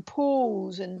drownings and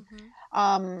pools, and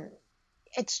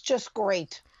it's just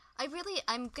great. I'm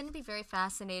going to be very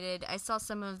fascinated. I saw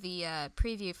some of the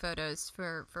preview photos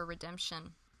for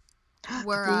Redemption,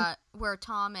 where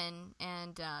Tom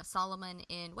and Solomon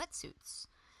in wetsuits.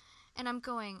 And I'm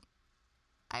going,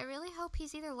 I really hope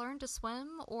he's either learned to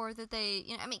swim or that they,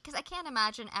 because I can't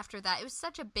imagine after that. It was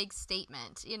such a big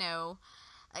statement,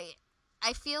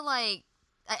 I feel like,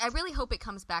 I really hope it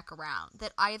comes back around,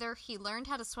 that either he learned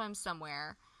how to swim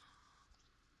somewhere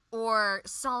or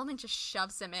Solomon just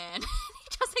shoves him in and he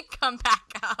doesn't come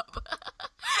back up.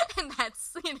 And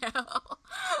that's, wouldn't that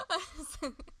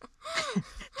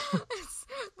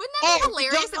be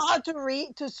hilarious? You don't know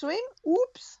how to swim?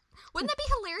 Oops. Wouldn't that be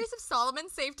hilarious if Solomon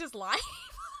saved his life?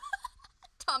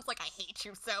 Tom's like, I hate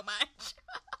you so much.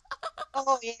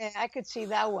 Oh, yeah, I could see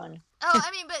that one. Oh,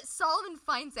 I mean, but Solomon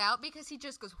finds out because he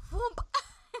just goes, whoop,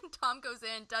 and Tom goes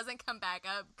in, doesn't come back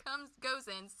up, goes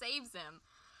in, saves him,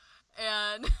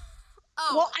 and,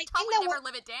 Tom would never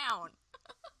live it down.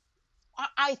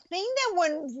 I think that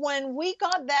when we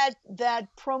got that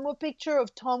promo picture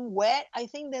of Tom wet, I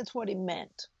think that's what it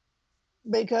meant.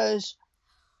 Because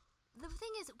the thing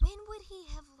is, when would he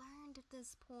have learned at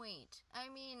this point? I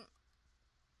mean,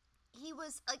 he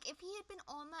was like, if he had been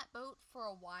on that boat for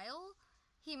a while,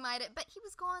 he might have, but he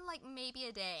was gone like maybe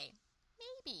a day.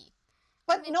 Maybe.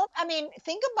 But no, I mean,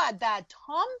 think about that.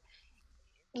 Tom,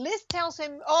 Liz tells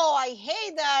him, "Oh, I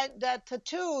hate that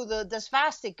tattoo, the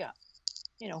swastika."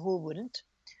 You know, who wouldn't?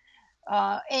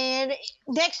 And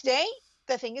next day,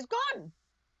 the thing is gone.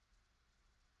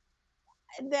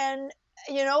 And then,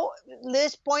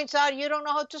 Liz points out, "You don't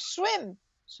know how to swim."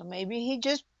 So maybe he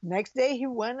just, next day, he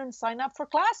went and signed up for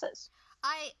classes.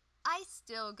 I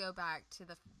still go back to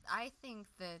I think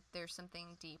that there's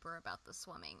something deeper about the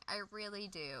swimming. I really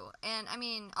do. And, I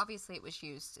mean, obviously it was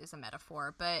used as a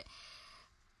metaphor, but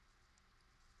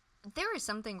there is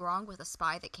something wrong with a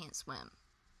spy that can't swim.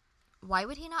 Why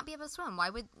would he not be able to swim?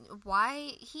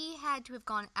 Why he had to have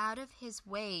gone out of his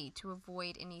way to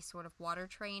avoid any sort of water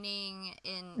training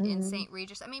in St.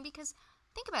 Regis? I mean, because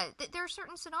think about it. There are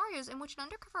certain scenarios in which an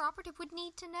undercover operative would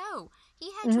need to know.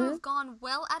 He had to have gone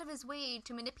well out of his way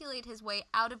to manipulate his way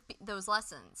out of those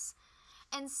lessons.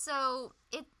 And so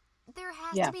there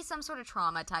has to be some sort of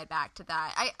trauma tied back to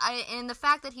that. And the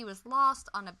fact that he was lost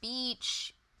on a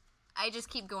beach, I just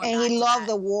keep going back to that. And he loved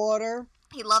the water.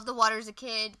 He loved the water as a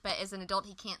kid, but as an adult,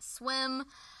 he can't swim.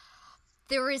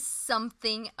 There is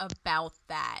something about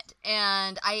that.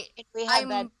 And we had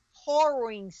that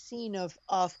horroring scene of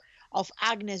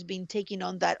Agnes being taken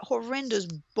on that horrendous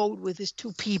boat with his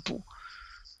two people.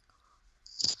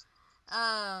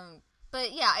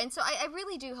 But yeah, and so I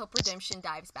really do hope Redemption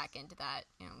dives back into that.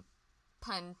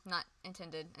 Pun not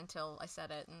intended until I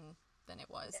said it, and then it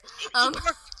was.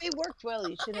 It worked well.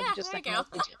 You should have just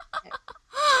acknowledged it.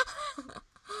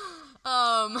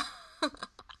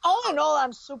 All in all,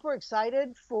 I'm super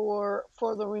excited for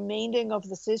the remaining of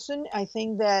the season. I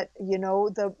think that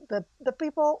the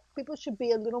people should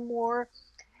be a little more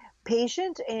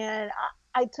patient, and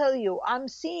I tell you, I'm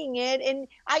seeing it, and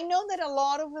I know that a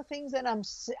lot of the things that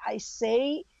I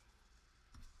say,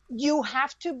 you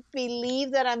have to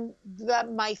believe that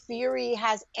my theory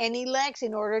has any legs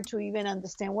in order to even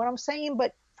understand what I'm saying.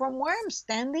 But from where I'm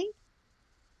standing,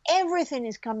 everything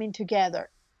is coming together.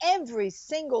 Every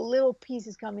single little piece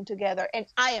is coming together, and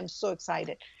I am so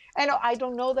excited. I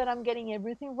don't know that I'm getting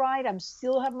everything right. I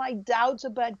still have my doubts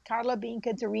about Carla being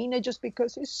Katerina just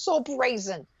because she's so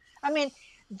brazen. I mean,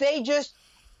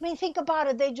 think about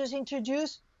it. They just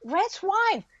introduced Red's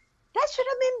wife. That should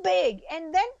have been big,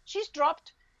 and then she's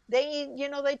dropped. They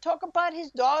talk about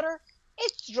his daughter.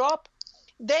 It's dropped.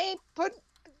 They put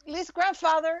Liz's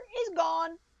grandfather is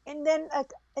gone, and then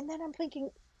I'm thinking,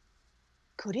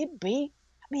 could it be?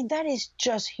 I mean, that is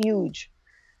just huge.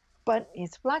 But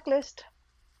it's Blacklist.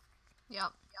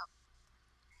 Yep.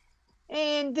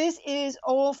 And this is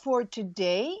all for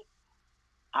today.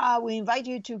 We invite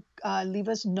you to leave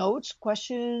us notes,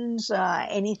 questions,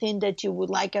 anything that you would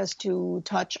like us to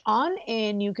touch on.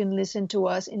 And you can listen to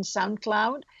us in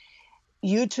SoundCloud,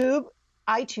 YouTube,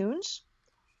 iTunes.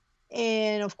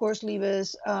 And, of course, leave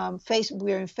us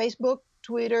we're in Facebook,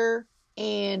 Twitter,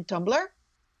 and Tumblr.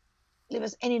 Leave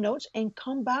us any notes and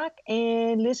come back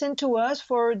and listen to us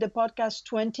for the podcast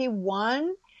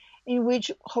 21, in which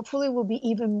hopefully we'll be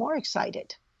even more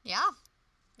excited. Yeah.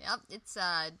 Yep, it's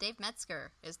Dave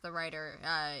Metzger is the writer.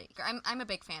 I'm a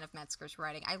big fan of Metzger's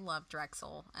writing. I love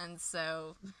Drexel, and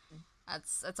so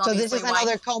that's obviously. So this is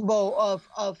another combo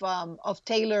of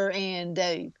Taylor and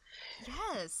Dave.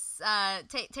 Yes,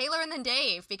 Taylor and then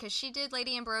Dave, because she did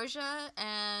Lady Ambrosia,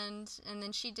 and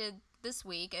then she did this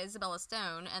week Isabella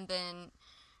Stone, and then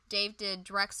Dave did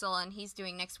Drexel, and he's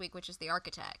doing next week, which is The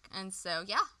Architect. And so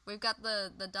yeah, we've got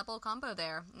the double combo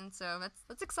there, and so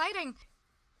that's exciting.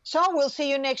 So we'll see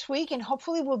you next week, and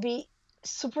hopefully we'll be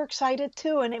super excited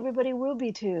too, and everybody will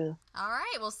be too. All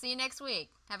right, we'll see you next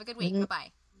week. Have a good week.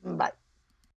 Bye-bye. Bye.